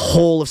the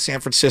whole of San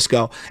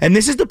Francisco. And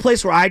this is the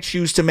place where I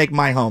choose to make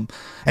my home.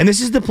 And this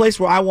is the place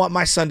where I want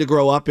my son to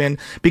grow up in,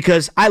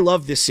 because I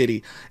love this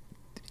city.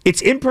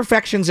 It's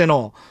imperfections and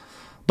all.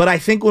 But I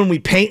think when we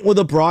paint with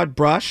a broad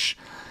brush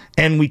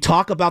and we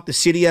talk about the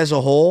city as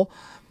a whole,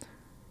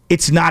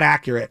 it's not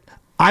accurate.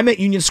 I'm at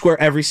Union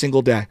Square every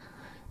single day.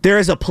 There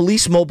is a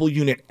police mobile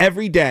unit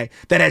every day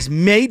that has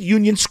made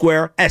Union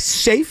Square as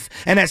safe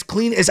and as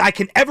clean as I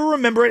can ever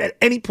remember it at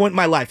any point in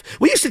my life.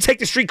 We used to take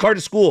the streetcar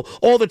to school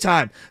all the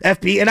time,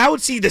 FP, and I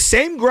would see the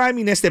same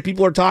griminess that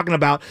people are talking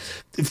about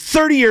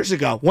 30 years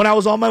ago when I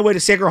was on my way to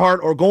Sacred Heart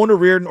or going to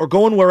Reardon or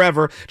going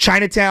wherever,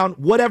 Chinatown,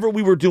 whatever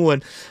we were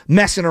doing,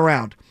 messing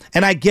around.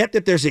 And I get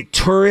that there's a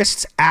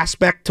tourist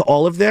aspect to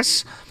all of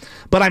this,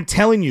 but I'm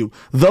telling you,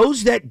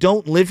 those that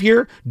don't live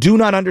here do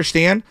not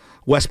understand.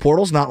 West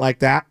Portal's not like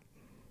that.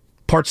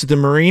 Parts of the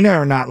Marina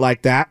are not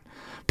like that.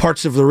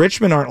 Parts of the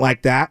Richmond aren't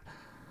like that.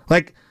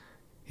 Like,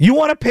 you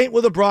want to paint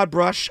with a broad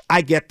brush,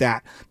 I get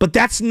that. But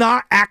that's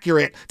not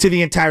accurate to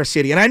the entire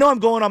city. And I know I'm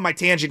going on my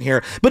tangent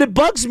here, but it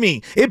bugs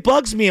me. It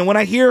bugs me. And when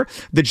I hear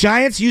the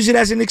Giants use it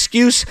as an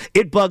excuse,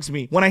 it bugs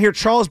me. When I hear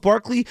Charles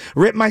Barkley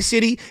rip my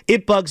city,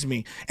 it bugs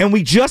me. And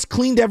we just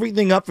cleaned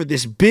everything up for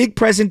this big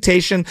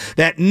presentation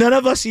that none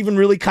of us even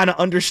really kind of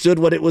understood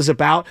what it was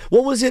about.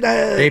 What was it?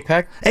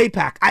 APAC?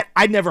 APAC.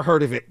 I'd never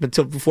heard of it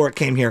until before it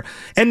came here.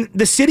 And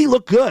the city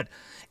looked good.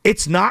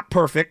 It's not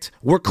perfect.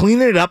 We're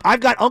cleaning it up.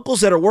 I've got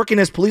uncles that are working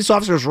as police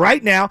officers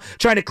right now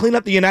trying to clean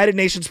up the United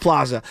Nations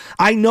Plaza.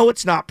 I know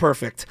it's not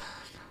perfect,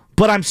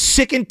 but I'm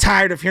sick and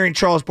tired of hearing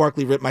Charles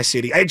Barkley rip my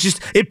city.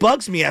 It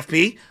bugs me,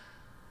 FP.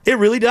 It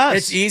really does.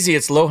 It's easy.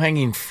 It's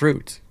low-hanging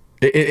fruit.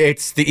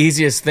 It's the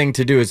easiest thing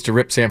to do is to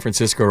rip San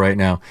Francisco right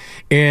now.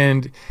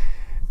 And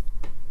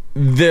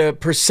the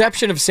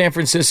perception of San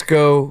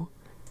Francisco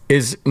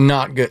is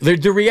not good.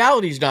 The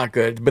reality's not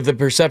good, but the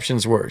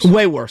perception's worse.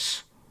 Way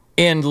worse.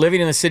 And living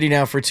in the city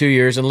now for 2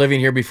 years and living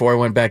here before I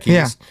went back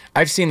east,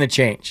 I've seen the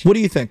change. What do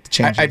you think the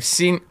change I've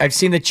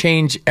seen the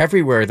change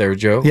everywhere there,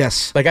 Joe.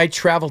 Yes. Like, I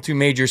travel to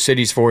major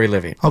cities for a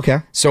living. Okay.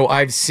 So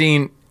I've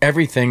seen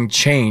everything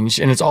change,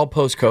 and it's all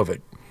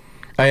post-COVID.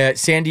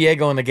 San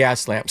Diego and the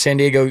gas lamp. San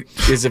Diego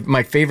is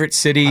my favorite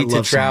city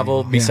to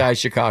travel besides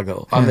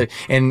Chicago.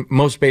 And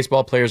most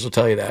baseball players will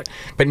tell you that.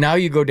 But now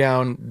you go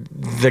down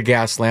the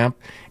gas lamp,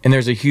 and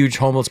there's a huge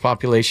homeless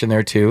population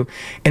there too.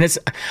 And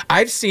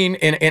I've seen,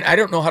 and I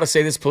don't know how to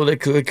say this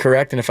politically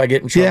correct, and if I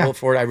get in trouble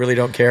for it, I really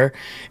don't care,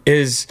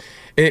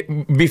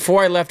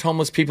 before I left,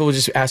 homeless people would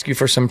just ask you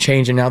for some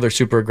change, and now they're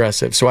super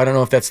aggressive. So I don't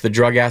know if that's the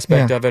drug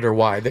aspect of it or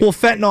why. Well,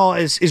 fentanyl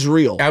is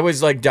real. I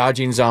was like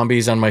dodging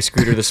zombies on my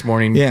scooter this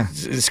morning,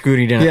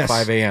 scooting in at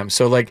 5 a.m.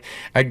 So like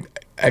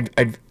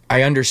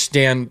I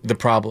understand the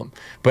problem,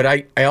 but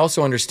I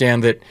also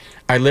understand that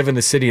I live in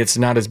the city. It's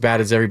not as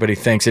bad as everybody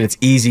thinks, and it's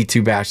easy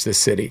to bash this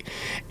city.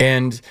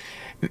 And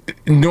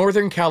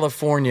Northern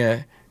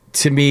California,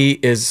 to me,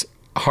 is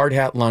hard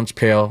hat, lunch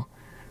pail,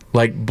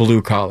 like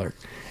blue collar.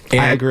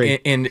 I agree.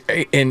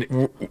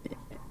 And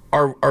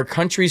our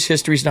country's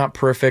history is not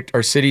perfect.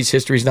 Our city's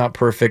history is not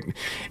perfect.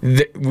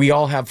 We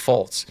all have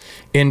faults.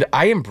 And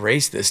I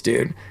embrace this,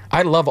 dude.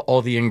 I love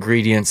all the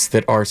ingredients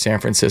that are San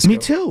Francisco. Me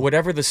too.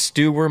 Whatever the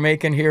stew we're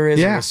making here is,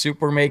 or the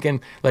soup we're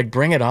making, like,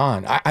 bring it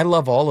on. I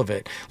love all of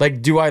it.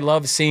 Like, do I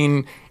love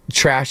seeing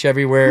trash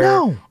everywhere?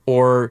 No.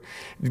 Or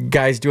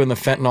guys doing the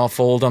fentanyl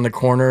fold on the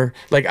corner?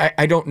 Like,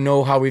 I don't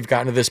know how we've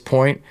gotten to this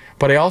point,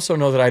 but I also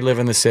know that I live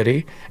in the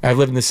city. I've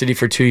lived in the city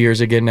for 2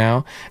 years again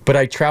now, but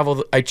I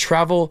travel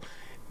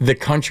the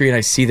country, and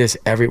I see this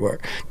everywhere.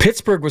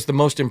 Pittsburgh was the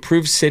most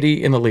improved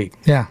city in the league.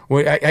 Yeah.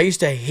 I used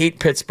to hate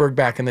Pittsburgh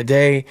back in the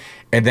day,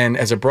 and then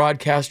as a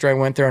broadcaster, I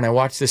went there and I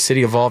watched this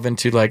city evolve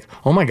into like,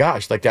 oh my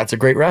gosh, like that's a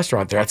great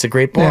restaurant there, that's a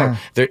great bar.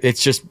 Yeah.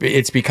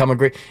 It's become a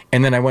great.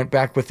 And then I went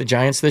back with the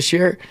Giants this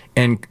year,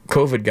 and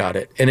COVID got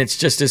it, and it's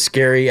just as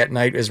scary at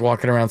night as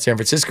walking around San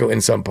Francisco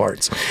in some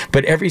parts.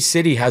 But every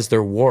city has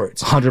their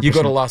warts. 100%. You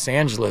go to Los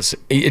Angeles,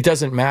 it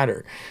doesn't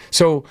matter.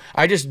 So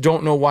I just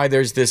don't know why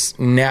there's this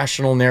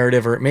national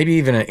narrative, or maybe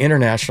even an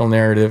international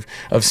narrative,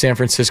 of San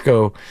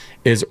Francisco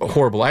is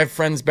horrible. I have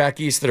friends back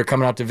east that are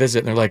coming out to visit,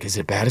 and they're like, is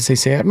it bad as they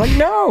say it? I'm like,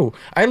 no,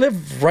 I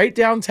live right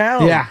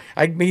downtown. Yeah.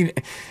 I mean,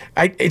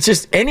 it's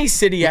just any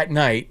city at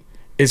night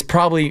is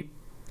probably,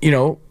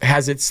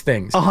 has its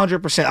things.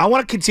 100%. I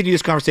want to continue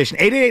this conversation.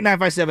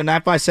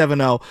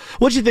 888-957-9570.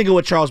 What'd you think of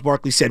what Charles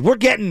Barkley said? We're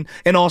getting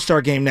an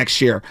all-star game next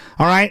year,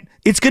 all right?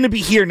 It's going to be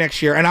here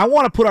next year, and I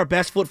want to put our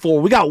best foot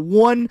forward. We got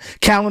one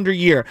calendar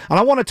year, and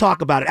I want to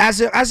talk about it.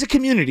 As a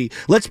community,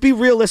 let's be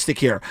realistic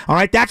here, all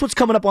right? That's what's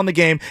coming up on the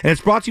game, and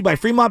it's brought to you by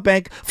Fremont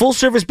Bank.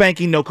 Full-service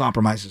banking, no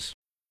compromises.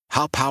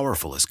 How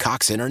powerful is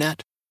Cox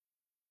Internet?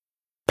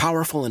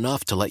 Powerful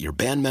enough to let your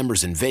band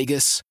members in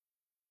Vegas,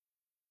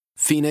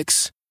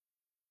 Phoenix,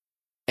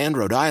 and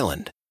Rhode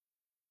Island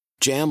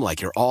jam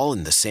like you're all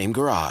in the same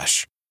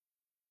garage.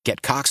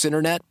 Get Cox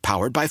Internet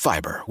powered by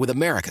fiber with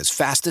America's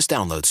fastest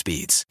download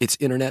speeds. It's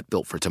internet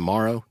built for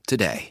tomorrow,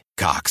 today.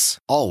 Cox,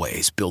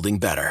 always building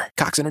better.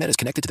 Cox Internet is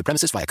connected to the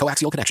premises via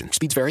coaxial connection.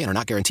 Speeds vary and are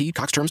not guaranteed.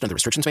 Cox terms and other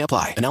restrictions may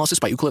apply. Analysis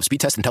by Ookla Speed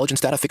Test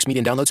Intelligence Data. Fixed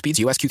median download speeds.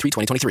 US Q3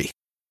 2023.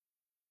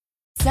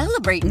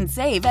 Celebrate and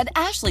save at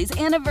Ashley's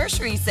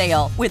Anniversary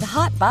Sale. With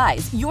Hot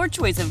Buys, your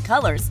choice of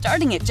colors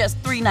starting at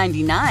just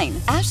 $3.99.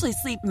 Ashley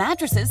Sleep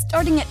mattresses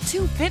starting at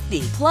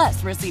 $2.50.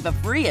 Plus, receive a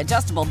free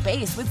adjustable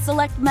base with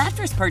select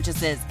mattress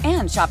purchases.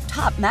 And shop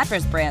top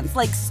mattress brands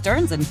like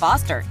Stearns &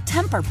 Foster,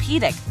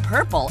 Tempur-Pedic,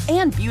 Purple,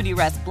 and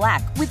Beautyrest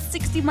Black with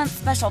 60-month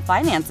special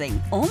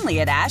financing.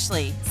 Only at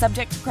Ashley.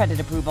 Subject to credit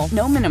approval.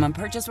 No minimum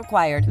purchase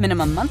required.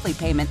 Minimum monthly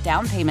payment,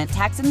 down payment,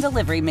 tax, and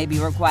delivery may be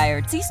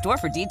required. See store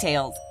for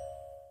details.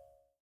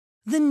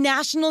 The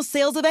national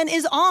sales event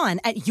is on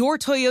at your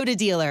Toyota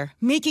dealer,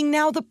 making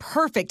now the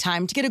perfect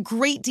time to get a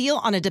great deal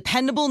on a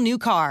dependable new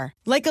car.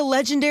 Like a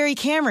legendary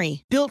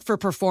Camry, built for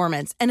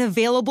performance and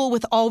available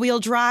with all-wheel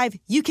drive,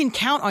 you can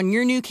count on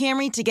your new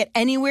Camry to get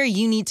anywhere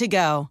you need to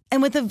go.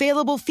 And with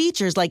available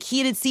features like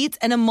heated seats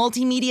and a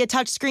multimedia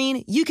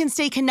touchscreen, you can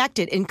stay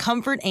connected in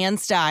comfort and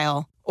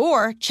style.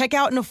 Or check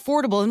out an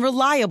affordable and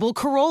reliable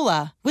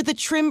Corolla with a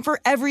trim for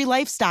every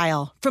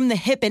lifestyle. From the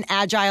hip and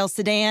agile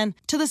sedan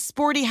to the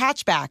sporty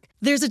hatchback,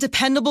 there's a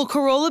dependable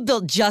Corolla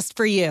built just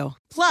for you.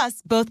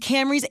 Plus, both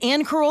Camrys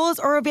and Corollas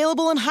are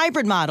available in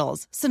hybrid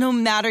models, so no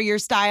matter your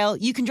style,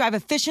 you can drive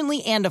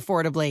efficiently and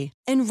affordably.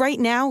 And right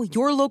now,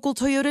 your local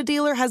Toyota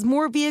dealer has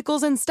more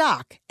vehicles in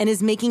stock and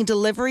is making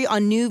delivery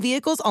on new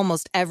vehicles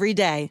almost every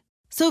day.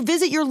 So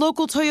visit your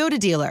local Toyota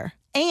dealer.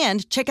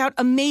 And check out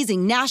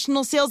amazing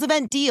national sales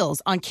event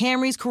deals on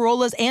Camrys,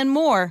 Corollas, and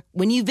more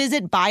when you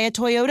visit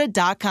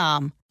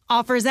buyatoyota.com.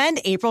 Offers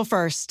end April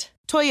 1st.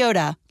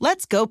 Toyota,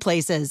 let's go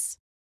places.